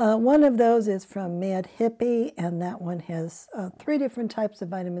 One of those is from Mad Hippie, and that one has 3 different types of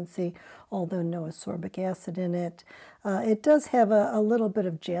vitamin C, although no ascorbic acid in it. It does have a little bit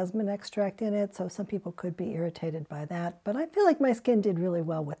of jasmine extract in it, so some people could be irritated by that, but I feel like my skin did really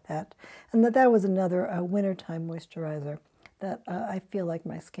well with that, and that was another wintertime moisturizer that I feel like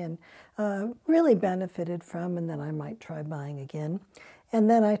my skin really benefited from, and that I might try buying again. And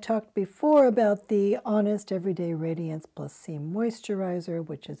then I talked before about the Honest Everyday Radiance Plus C Moisturizer,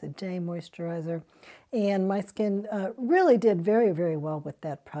 which is a day moisturizer. And my skin really did very, very well with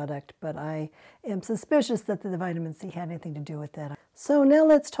that product, but I am suspicious that the vitamin C had anything to do with that. So now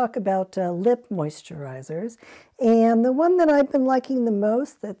let's talk about lip moisturizers. And the one that I've been liking the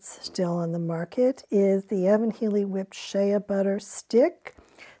most that's still on the market is the Evan Healy Whipped Shea Butter Stick.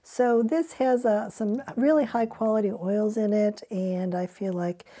 So this has some really high quality oils in it, and I feel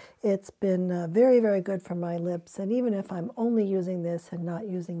like it's been very, very good for my lips. And even if I'm only using this and not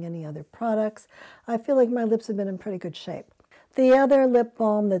using any other products, I feel like my lips have been in pretty good shape. The other lip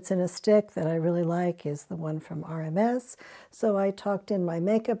balm that's in a stick that I really like is the one from RMS. So I talked in my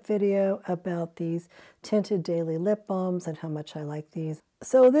makeup video about these tinted daily lip balms and how much I like these.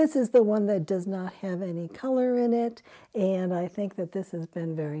 So this is the one that does not have any color in it, and I think that this has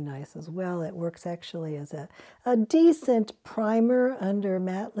been very nice as well. It works actually as a decent primer under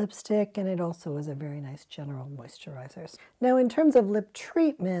matte lipstick, and it also is a very nice general moisturizer. Now, in terms of lip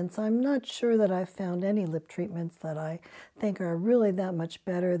treatments, I'm not sure that I've found any lip treatments that I think are really that much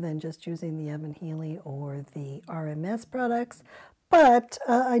better than just using the Evan Healy or the RMS products. But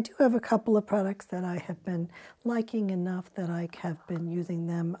I do have a couple of products that I have been liking enough that I have been using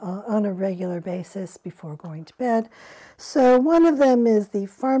them on a regular basis before going to bed. So one of them is the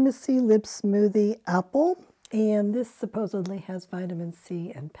Pharmacy Lip Smoothie Apple. And this supposedly has vitamin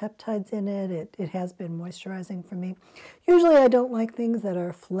C and peptides in it. It has been moisturizing for me. Usually I don't like things that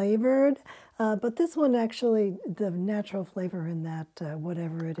are flavored, but this one actually, the natural flavor in that,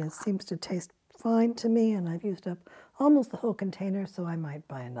 whatever it is, seems to taste fine to me, and I've used up almost the whole container, so I might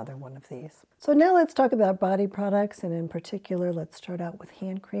buy another one of these. So now let's talk about body products, and in particular, let's start out with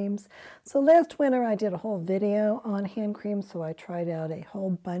hand creams. So last winter, I did a whole video on hand creams, so I tried out a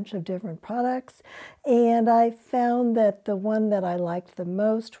whole bunch of different products, and I found that the one that I liked the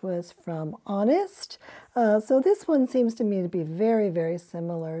most was from Honest. So this one seems to me to be very, very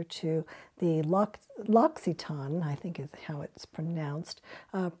similar to the L'Occitane, I think is how it's pronounced,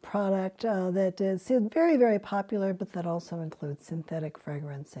 product that is very, very popular, but that also includes synthetic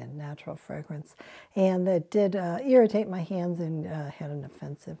fragrance and natural fragrance, and that did irritate my hands and had an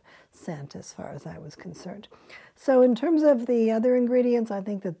offensive scent as far as I was concerned. So in terms of the other ingredients, I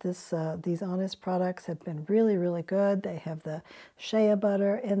think that these Honest products have been really, really good. They have the shea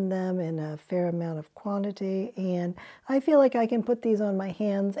butter in them in a fair amount of quantity, and I feel like I can put these on my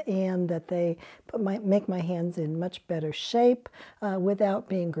hands and that they make my hands in much better shape without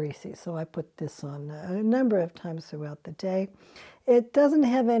being greasy. So I put this on a number of times throughout the day. It doesn't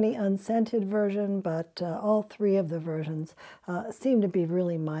have any unscented version, but all three of the versions seem to be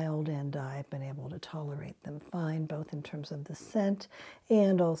really mild, and I've been able to tolerate them fine, both in terms of the scent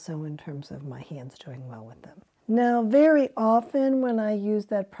and also in terms of my hands doing well with them. Now, very often when I use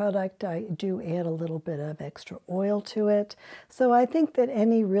that product, I do add a little bit of extra oil to it. So I think that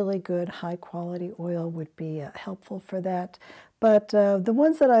any really good high-quality oil would be helpful for that. But the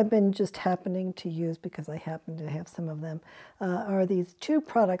ones that I've been just happening to use, because I happen to have some of them, are these two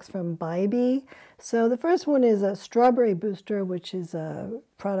products from Bybee. So the first one is a strawberry booster, which is a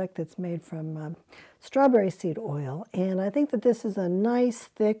product that's made from strawberry seed oil. And I think that this is a nice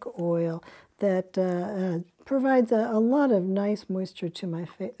thick oil that provides a lot of nice moisture to my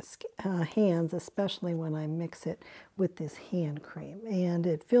hands, especially when I mix it with this hand cream. And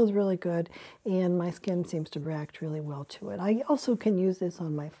it feels really good, and my skin seems to react really well to it. I also can use this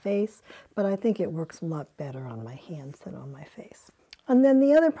on my face, but I think it works a lot better on my hands than on my face. And then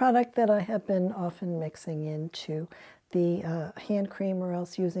the other product that I have been often mixing into the hand cream, or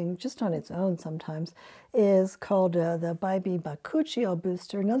else using just on its own sometimes, is called the Bybee Bakuchiol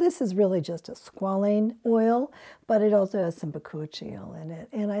Booster. Now this is really just a squalane oil, but it also has some bakuchiol in it.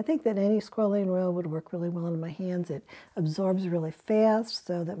 And I think that any squalane oil would work really well on my hands. It absorbs really fast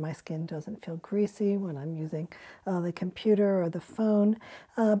so that my skin doesn't feel greasy when I'm using the computer or the phone.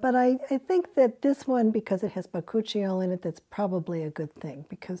 But I think that this one, because it has bakuchiol in it, that's probably a good thing,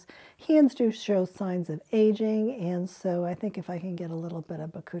 because hands do show signs of aging, and so I think if I can get a little bit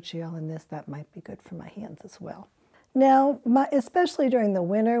of bakuchiol in this, that might be good for my hands as well. Now, especially during the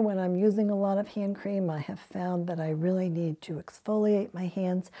winter when I'm using a lot of hand cream, I have found that I really need to exfoliate my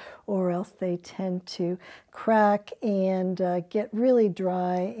hands, or else they tend to crack and get really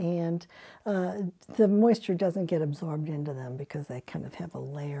dry, and the moisture doesn't get absorbed into them because they kind of have a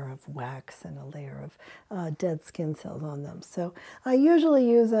layer of wax and a layer of dead skin cells on them. So I usually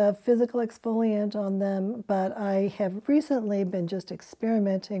use a physical exfoliant on them, but I have recently been just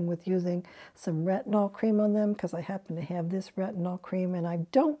experimenting with using some retinol cream on them, because I happen to have this retinol cream, and I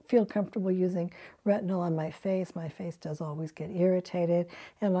don't feel comfortable using retinol on my face. My face does always get irritated,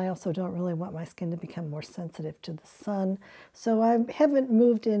 and I also don't really want my skin to become more sensitive to the sun. So I haven't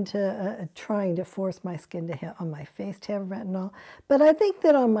moved into trying to force my skin to have, on my face, to have retinol. But I think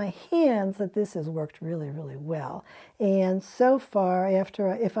that on my hands that this has worked really, really well. And so far,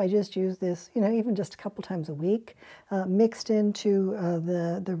 if I just use this, even just a couple times a week, mixed into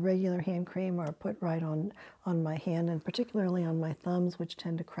the regular hand cream, or put right on my hand, and particularly on my thumbs, which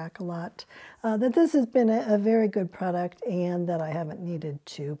tend to crack a lot, that this has been a very good product, and that I haven't needed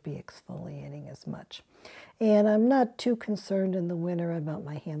to be exfoliating as much. And I'm not too concerned in the winter about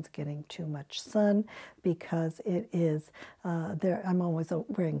my hands getting too much sun, because it is I'm always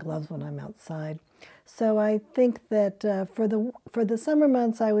wearing gloves when I'm outside. So I think that for the summer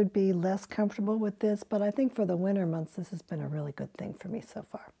months I would be less comfortable with this, but I think for the winter months this has been a really good thing for me so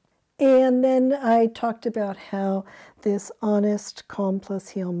far. And then I talked about how this Honest Calm Plus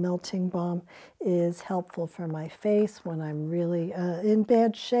Heal Melting Balm is helpful for my face when I'm really in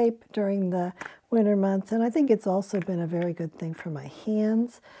bad shape during the winter months. And I think it's also been a very good thing for my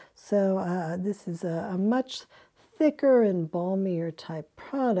hands. So this is a much thicker and balmier type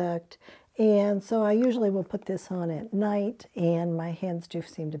product. And so I usually will put this on at night, and my hands do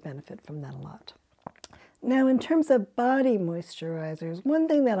seem to benefit from that a lot. Now, in terms of body moisturizers, one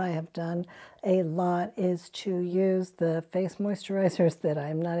thing that I have done a lot is to use the face moisturizers that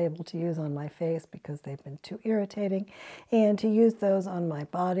I'm not able to use on my face because they've been too irritating, and to use those on my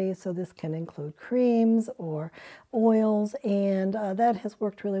body. So this can include creams or oils, and that has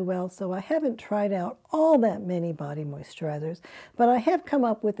worked really well. So I haven't tried out all that many body moisturizers, but I have come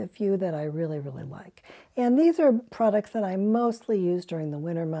up with a few that I really, really like. And these are products that I mostly use during the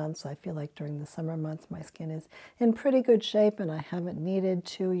winter months. I feel like during the summer months my skin is in pretty good shape and I haven't needed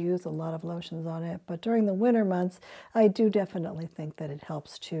to use a lot of lotions on it. But during the winter months, I do definitely think that it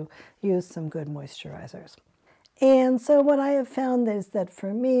helps to use some good moisturizers. And so what I have found is that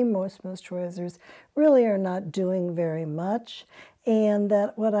for me, most moisturizers really are not doing very much, and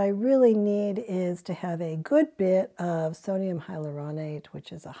that what I really need is to have a good bit of sodium hyaluronate,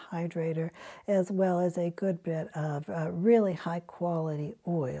 which is a hydrator, as well as a good bit of really high quality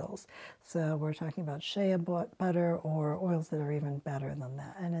oils. So we're talking about shea butter or oils that are even better than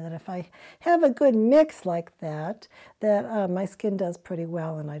that. And that if I have a good mix like that, my skin does pretty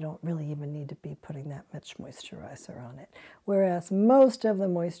well, and I don't really even need to be putting that much moisturizer on it. Whereas most of the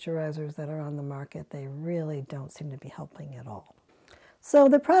moisturizers that are on the market, they really don't seem to be helping at all. So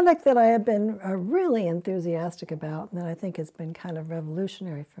the product that I have been really enthusiastic about, and that I think has been kind of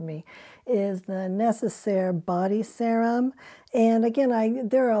revolutionary for me, is the Necessaire Body Serum. And again,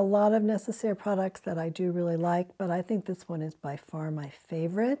 there are a lot of Necessaire products that I do really like, but I think this one is by far my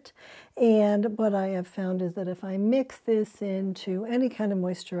favorite. And what I have found is that if I mix this into any kind of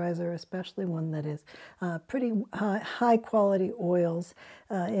moisturizer, especially one that is pretty high quality oils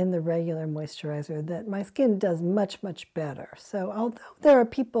in the regular moisturizer, that my skin does much, much better. So although there are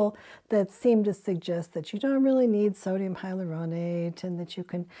people that seem to suggest that you don't really need sodium hyaluronate and that you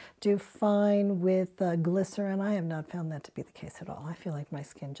can do fine with glycerin, I have not found that to be the case at all. I feel like my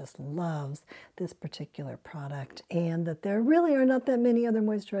skin just loves this particular product, and that there really are not that many other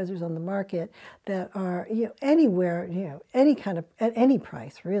moisturizers on the market that are anywhere, any kind of, at any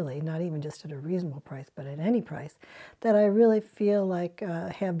price really, not even just at a reasonable price, but at any price, that I really feel like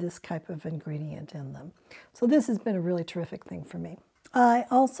have this type of ingredient in them. So this has been a really terrific thing for me. I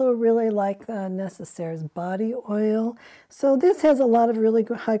also really like Necessaire's body oil. So this has a lot of really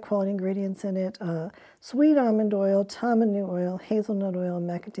good, high quality ingredients in it. Sweet almond oil, tamanu oil, hazelnut oil,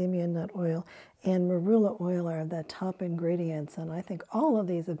 macadamia nut oil, and marula oil are the top ingredients, and I think all of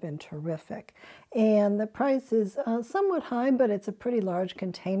these have been terrific. And the price is somewhat high, but it's a pretty large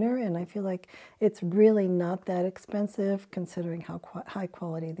container, and I feel like it's really not that expensive considering how high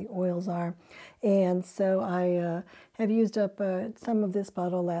quality the oils are. And so I have used up some of this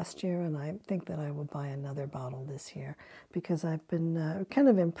bottle last year, and I think that I will buy another bottle this year because I've been kind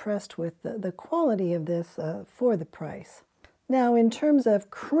of impressed with the quality of this for the price. Now, in terms of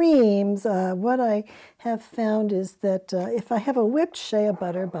creams, what I have found is that if I have a whipped shea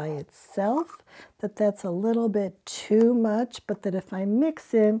butter by itself, that's a little bit too much, but that if I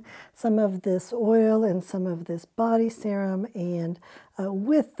mix in some of this oil and some of this body serum and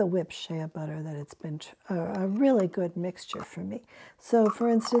with the whipped shea butter, that it's been a really good mixture for me. So for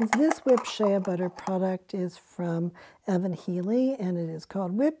instance, this whipped shea butter product is from Evan Healy, and it is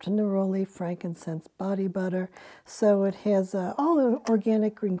called Whipped Neroli Frankincense Body Butter. So it has all the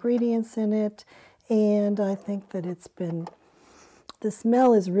organic ingredients in it, and I think that the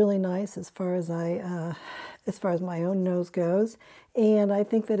smell is really nice as far as my own nose goes. And I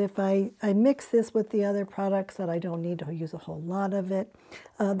think that if I mix this with the other products, that I don't need to use a whole lot of it.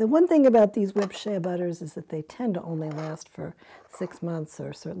 The one thing about these whipped shea butters is that they tend to only last for 6 months,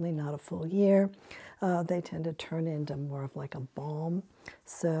 or certainly not a full year. They tend to turn into more of like a balm.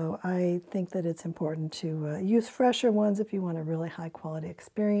 So I think that it's important to use fresher ones if you want a really high quality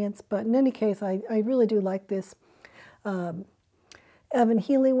experience. But in any case, I really do like this Evan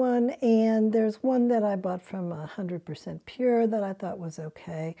Healy one, and there's one that I bought from 100% Pure that I thought was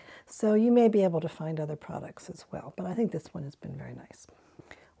okay. So you may be able to find other products as well, but I think this one has been very nice.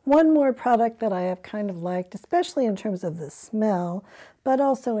 One more product that I have kind of liked, especially in terms of the smell, but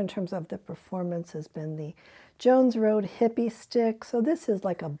also in terms of the performance, has been the Jones Road Hippie Stick. So this is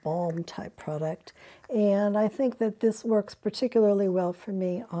like a balm type product, and I think that this works particularly well for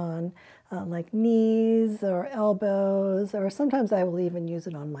me on like knees or elbows, or sometimes I will even use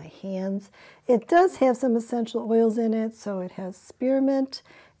it on my hands. It does have some essential oils in it, so it has spearmint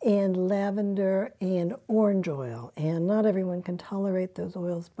and lavender and orange oil, and not everyone can tolerate those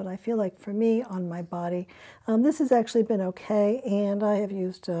oils, but I feel like for me on my body this has actually been okay, and I have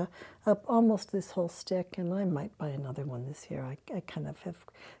used up almost this whole stick, and I might buy another one this year. I kind of have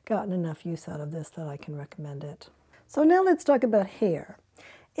gotten enough use out of this that I can recommend it. So now let's talk about hair.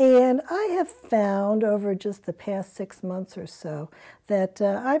 And I have found over just the past 6 months or so that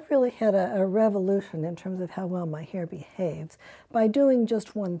I've really had a revolution in terms of how well my hair behaves by doing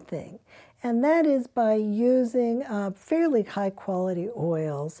just one thing. And that is by using fairly high quality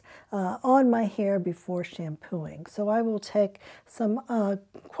oils on my hair before shampooing. So I will take some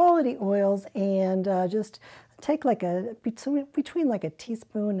quality oils and just take like between like a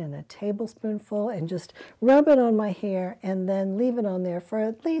teaspoon and a tablespoonful and just rub it on my hair and then leave it on there for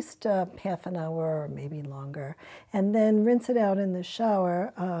at least half an hour or maybe longer, and then rinse it out in the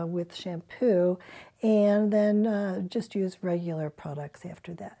shower with shampoo, and then just use regular products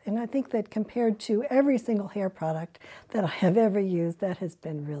after that. And I think that compared to every single hair product that I have ever used, that has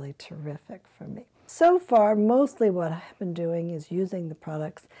been really terrific for me. So far, mostly what I've been doing is using the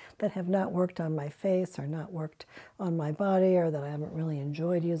products that have not worked on my face or not worked on my body or that I haven't really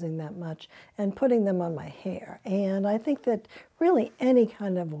enjoyed using that much, and putting them on my hair. And I think that really any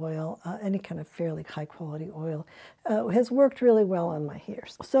kind of oil, any kind of fairly high quality oil, has worked really well on my hair.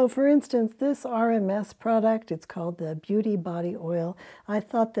 So for instance, this RMS product, it's called the Beauty Body Oil. I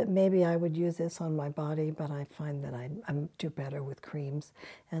thought that maybe I would use this on my body, but I find that I do better with creams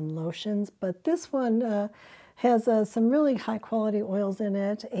and lotions. But this one has some really high quality oils in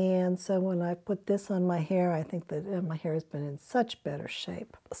it, and so when I put this on my hair, I think that my hair has been in such better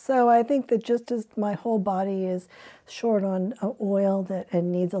shape. So I think that just as my whole body is short on oil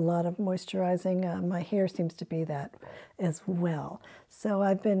and needs a lot of moisturizing, my hair seems to be that as well. So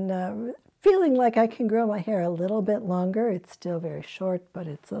I've been feeling like I can grow my hair a little bit longer. It's still very short, but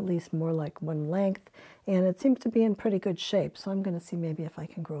it's at least more like one length, and it seems to be in pretty good shape. So I'm going to see maybe if I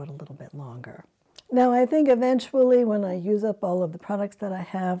can grow it a little bit longer. Now, I think eventually when I use up all of the products that I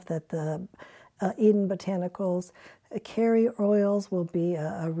have, that the Eden Botanicals carrier oils will be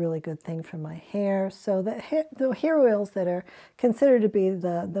a really good thing for my hair. So the hair oils that are considered to be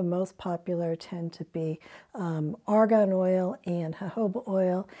the most popular tend to be argan oil and jojoba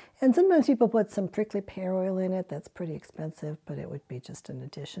oil. And sometimes people put some prickly pear oil in it. That's pretty expensive, but it would be just an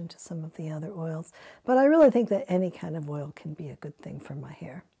addition to some of the other oils. But I really think that any kind of oil can be a good thing for my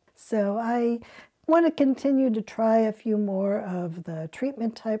hair. So I want to continue to try a few more of the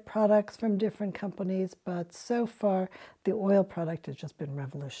treatment type products from different companies, but so far the oil product has just been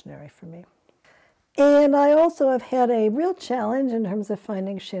revolutionary for me. And I also have had a real challenge in terms of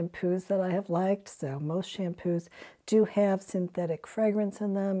finding shampoos that I have liked. So most shampoos do have synthetic fragrance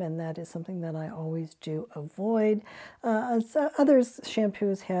in them, and that is something that I always do avoid. Other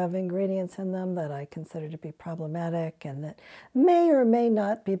shampoos have ingredients in them that I consider to be problematic and that may or may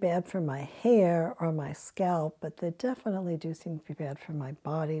not be bad for my hair or my scalp, but they definitely do seem to be bad for my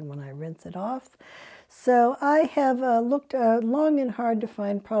body when I rinse it off. So I have looked long and hard to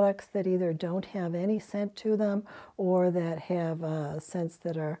find products that either don't have any scent to them or that have scents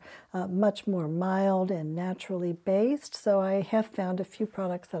that are much more mild and naturally based. So I have found a few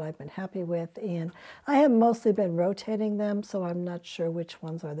products that I've been happy with, and I have mostly been rotating them, so I'm not sure which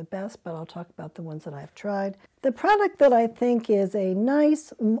ones are the best, but I'll talk about the ones that I've tried. The product that I think is a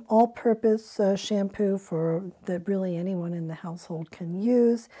nice all-purpose shampoo that really anyone in the household can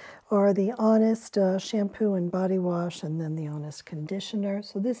use are the Honest shampoo and body wash, and then the Honest conditioner.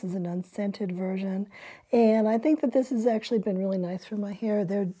 So this is an unscented version, and I think that this has actually been really nice for my hair.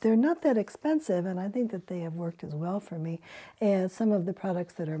 They're not that expensive, and I think that they have worked as well for me as some of the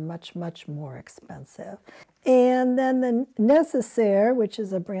products that are much, much more expensive. And then the Necessaire, which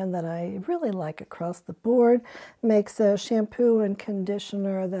is a brand that I really like across the board, makes a shampoo and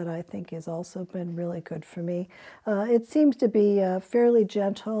conditioner that I think has also been really good for me. It seems to be fairly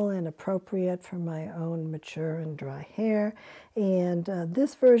gentle and appropriate for my own mature and dry hair. And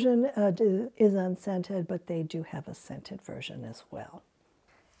this version is unscented, but they do have a scented version as well.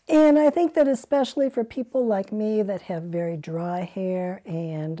 And I think that especially for people like me that have very dry hair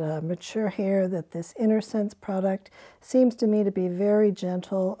and mature hair, that this InnerSense product seems to me to be very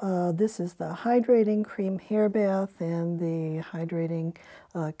gentle. This is the Hydrating Cream Hair Bath and the Hydrating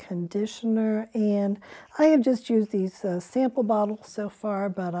Conditioner. And I have just used these sample bottles so far,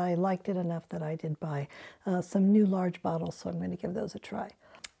 but I liked it enough that I did buy some new large bottles, so I'm going to give those a try.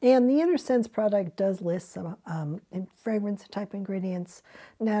 And the InnerSense product does list some fragrance type ingredients,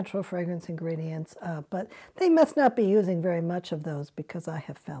 natural fragrance ingredients, but they must not be using very much of those because I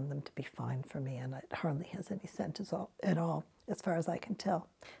have found them to be fine for me, and it hardly has any scent at all, as far as I can tell.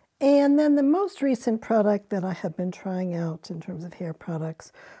 And then the most recent product that I have been trying out in terms of hair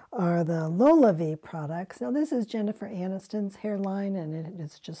products are the Lola products. Now this is Jennifer Aniston's hairline, and it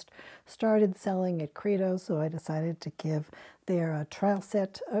has just started selling at Credo, so I decided to give their trial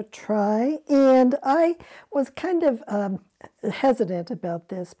set a try. And I was kind of hesitant about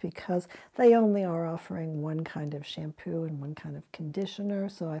this because they only are offering one kind of shampoo and one kind of conditioner,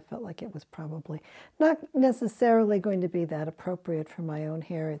 so I felt like it was probably not necessarily going to be that appropriate for my own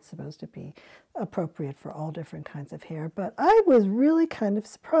hair. It's supposed to be appropriate for all different kinds of hair, but I was really kind of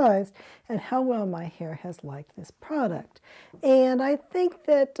surprised at how well my hair has liked this product. And I think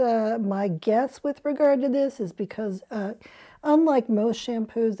that my guess with regard to this is because unlike most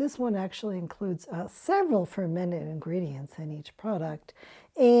shampoos, this one actually includes several fermented ingredients in each product.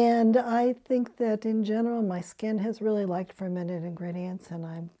 And I think that in general, my skin has really liked fermented ingredients, and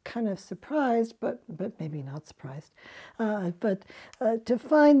I'm kind of surprised, but maybe not surprised, to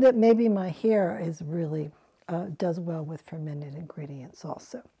find that maybe my hair is really does well with fermented ingredients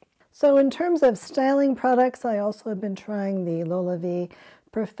also. So in terms of styling products, I also have been trying the Lola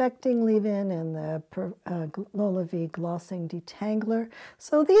Perfecting Leave-In and the Lola Glossing Detangler.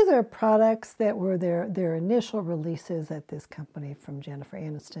 So these are products that were their initial releases at this company from Jennifer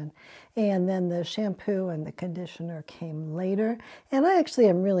Aniston. And then the shampoo and the conditioner came later. And I actually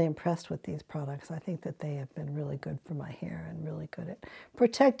am really impressed with these products. I think that they have been really good for my hair and really good at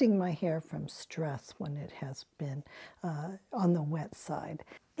protecting my hair from stress when it has been on the wet side.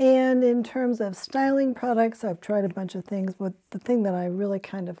 And in terms of styling products, I've tried a bunch of things, but the thing that I really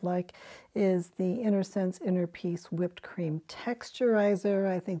kind of like is the InnerSense Inner Peace Whipped Cream Texturizer.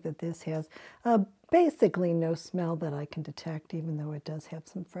 I think that this has basically no smell that I can detect, even though it does have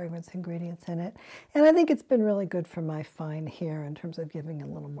some fragrance ingredients in it. And I think it's been really good for my fine hair in terms of giving a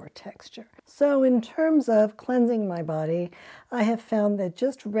little more texture. So in terms of cleansing my body, I have found that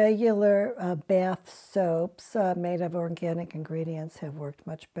just regular bath soaps made of organic ingredients have worked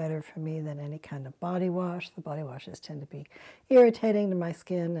much better for me than any kind of body wash. The body washes tend to be irritating to my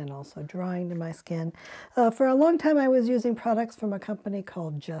skin and also drying to my skin. For a long time, I was using products from a company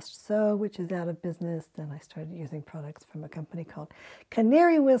called Just So, which is out of business. Then I started using products from a company called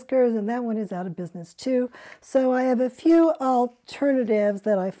Canary Whiskers, and that one is out of business too. So I have a few alternatives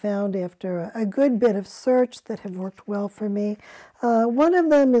that I found after a good bit of search that have worked well for me. One of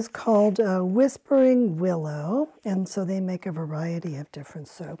them is called Whispering Willow, and so they make a variety of different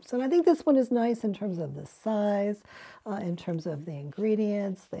soaps. And I think this one is nice in terms of the size, in terms of the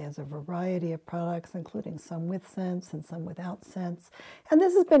ingredients. There's a variety of products, including some with scents and some without scents. And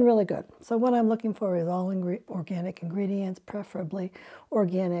this has been really good. So what I'm looking for is all organic ingredients, preferably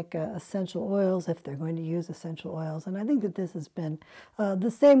organic essential oils if they're going to use essential oils. And I think that this has been the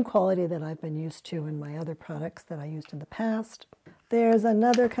same quality that I've been used to in my other products that I used in the past. There's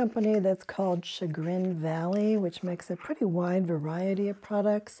another company that's called Chagrin Valley, which makes a pretty wide variety of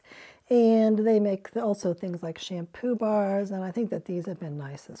products. And they make also things like shampoo bars, and I think that these have been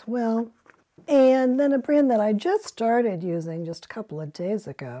nice as well. And then a brand that I just started using just a couple of days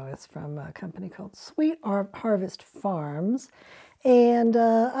ago is from a company called Sweet Harvest Farms. And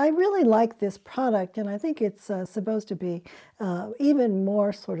I really like this product, and I think it's supposed to be even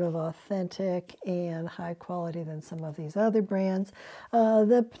more sort of authentic and high quality than some of these other brands.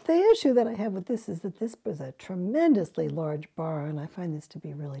 The issue that I have with this is that this is a tremendously large bar, and I find this to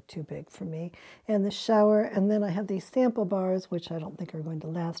be really too big for me. And the shower, and then I have these sample bars, which I don't think are going to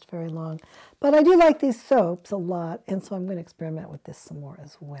last very long. But I do like these soaps a lot, and so I'm going to experiment with this some more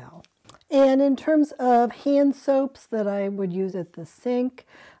as well. And in terms of hand soaps that I would use at the sink,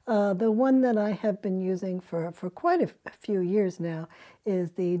 the one that I have been using for quite a few years now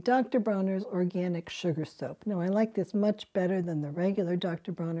is the Dr. Bronner's Organic Sugar Soap. Now, I like this much better than the regular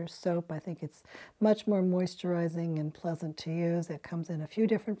Dr. Bronner's soap. I think it's much more moisturizing and pleasant to use. It comes in a few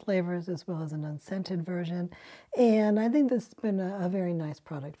different flavors as well as an unscented version. And I think this has been a very nice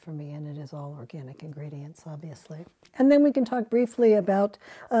product for me, and it is all organic ingredients, obviously. And then we can talk briefly about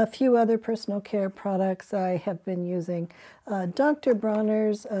a few other personal care products. I have been using Dr.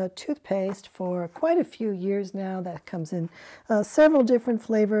 Bronner's toothpaste for quite a few years now. That comes in several different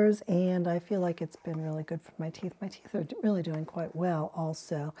flavors, and I feel like it's been really good for my teeth. My teeth are really doing quite well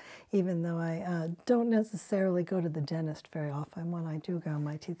also, even though I don't necessarily go to the dentist very often. When I do go,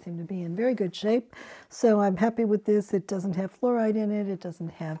 my teeth seem to be in very good shape, so I'm happy with this. It doesn't have fluoride in it. It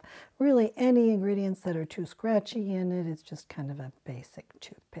doesn't have really any ingredients that are too scratchy in it. It's just kind of a basic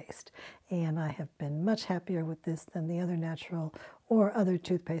toothpaste, and I have been much happier with this than the other natural or other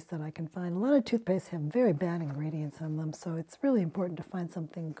toothpaste that I can find. A lot of toothpastes have very bad ingredients in them, so it's really important to find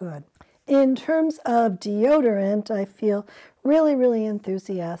something good. In terms of deodorant, I feel really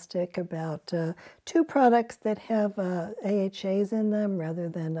enthusiastic about two products that have AHAs in them rather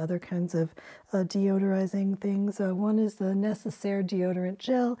than other kinds of deodorizing things. One is the Necessaire deodorant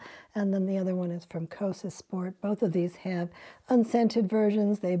gel, and then the other one is from Kosas Sport. Both of these have unscented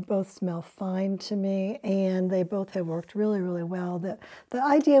versions. They both smell fine to me, and they both have worked really well. The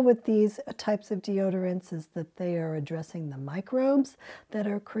idea with these types of deodorants is that they are addressing the microbes that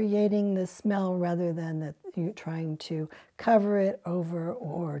are creating the smell rather than that you're trying to cover it over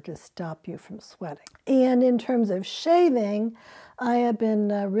or to stop you from sweating. And in terms of shaving, I have been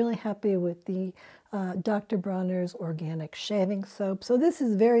really happy with the Dr. Bronner's organic shaving soap. So this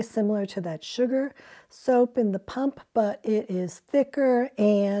is very similar to that sugar soap in the pump, but it is thicker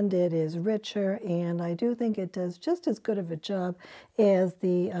and it is richer, and I do think it does just as good of a job as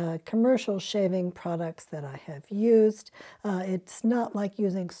the commercial shaving products that I have used. It's not like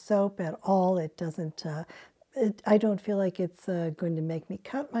using soap at all. It doesn't I don't feel like it's going to make me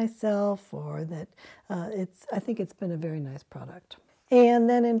cut myself, or that I think it's been a very nice product. And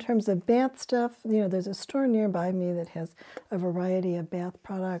then in terms of bath stuff, there's a store nearby me that has a variety of bath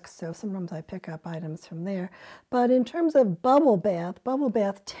products, so sometimes I pick up items from there. But in terms of bubble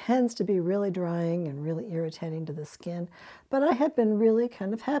bath tends to be really drying and really irritating to the skin. But I have been really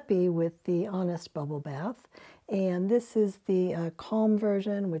kind of happy with the Honest Bubble Bath. And this is the Calm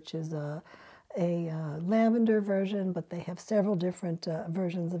version, which is a lavender version, but they have several different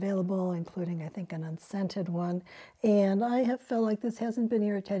versions available, including I think an unscented one, and I have felt like this hasn't been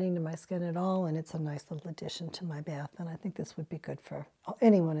irritating to my skin at all, and it's a nice little addition to my bath, and I think this would be good for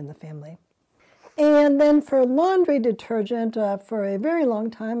anyone in the family. And then for laundry detergent, for a very long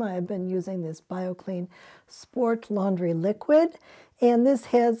time I have been using this BioClean Sport Laundry Liquid, and this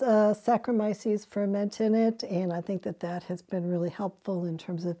has Saccharomyces ferment in it, and I think that has been really helpful in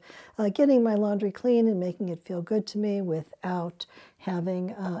terms of getting my laundry clean and making it feel good to me without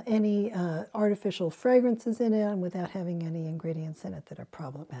having any artificial fragrances in it and without having any ingredients in it that are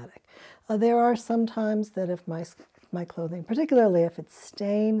problematic. There are some times that if my clothing, particularly if it's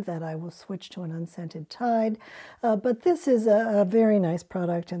stained, that I will switch to an unscented Tide. But this is a very nice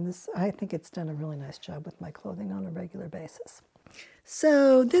product, and I think it's done a really nice job with my clothing on a regular basis.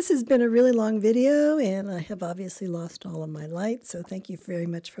 So this has been a really long video, and I have obviously lost all of my light, so thank you very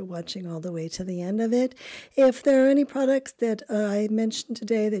much for watching all the way to the end of it. If there are any products that I mentioned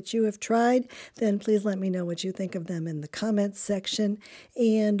today that you have tried, then please let me know what you think of them in the comments section.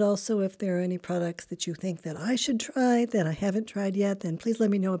 And also, if there are any products that you think that I should try that I haven't tried yet, then please let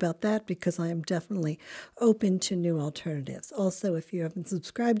me know about that, because I am definitely open to new alternatives. Also, if you haven't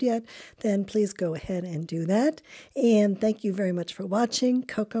subscribed yet, then please go ahead and do that. And thank you very much for watching.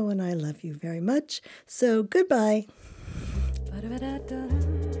 Coco and I love you very much. So goodbye. Ba-da-ba-da-da-ba,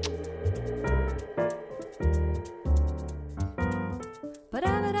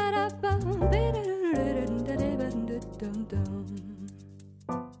 ba-da-da-da-da-da-da-da-da-da-da.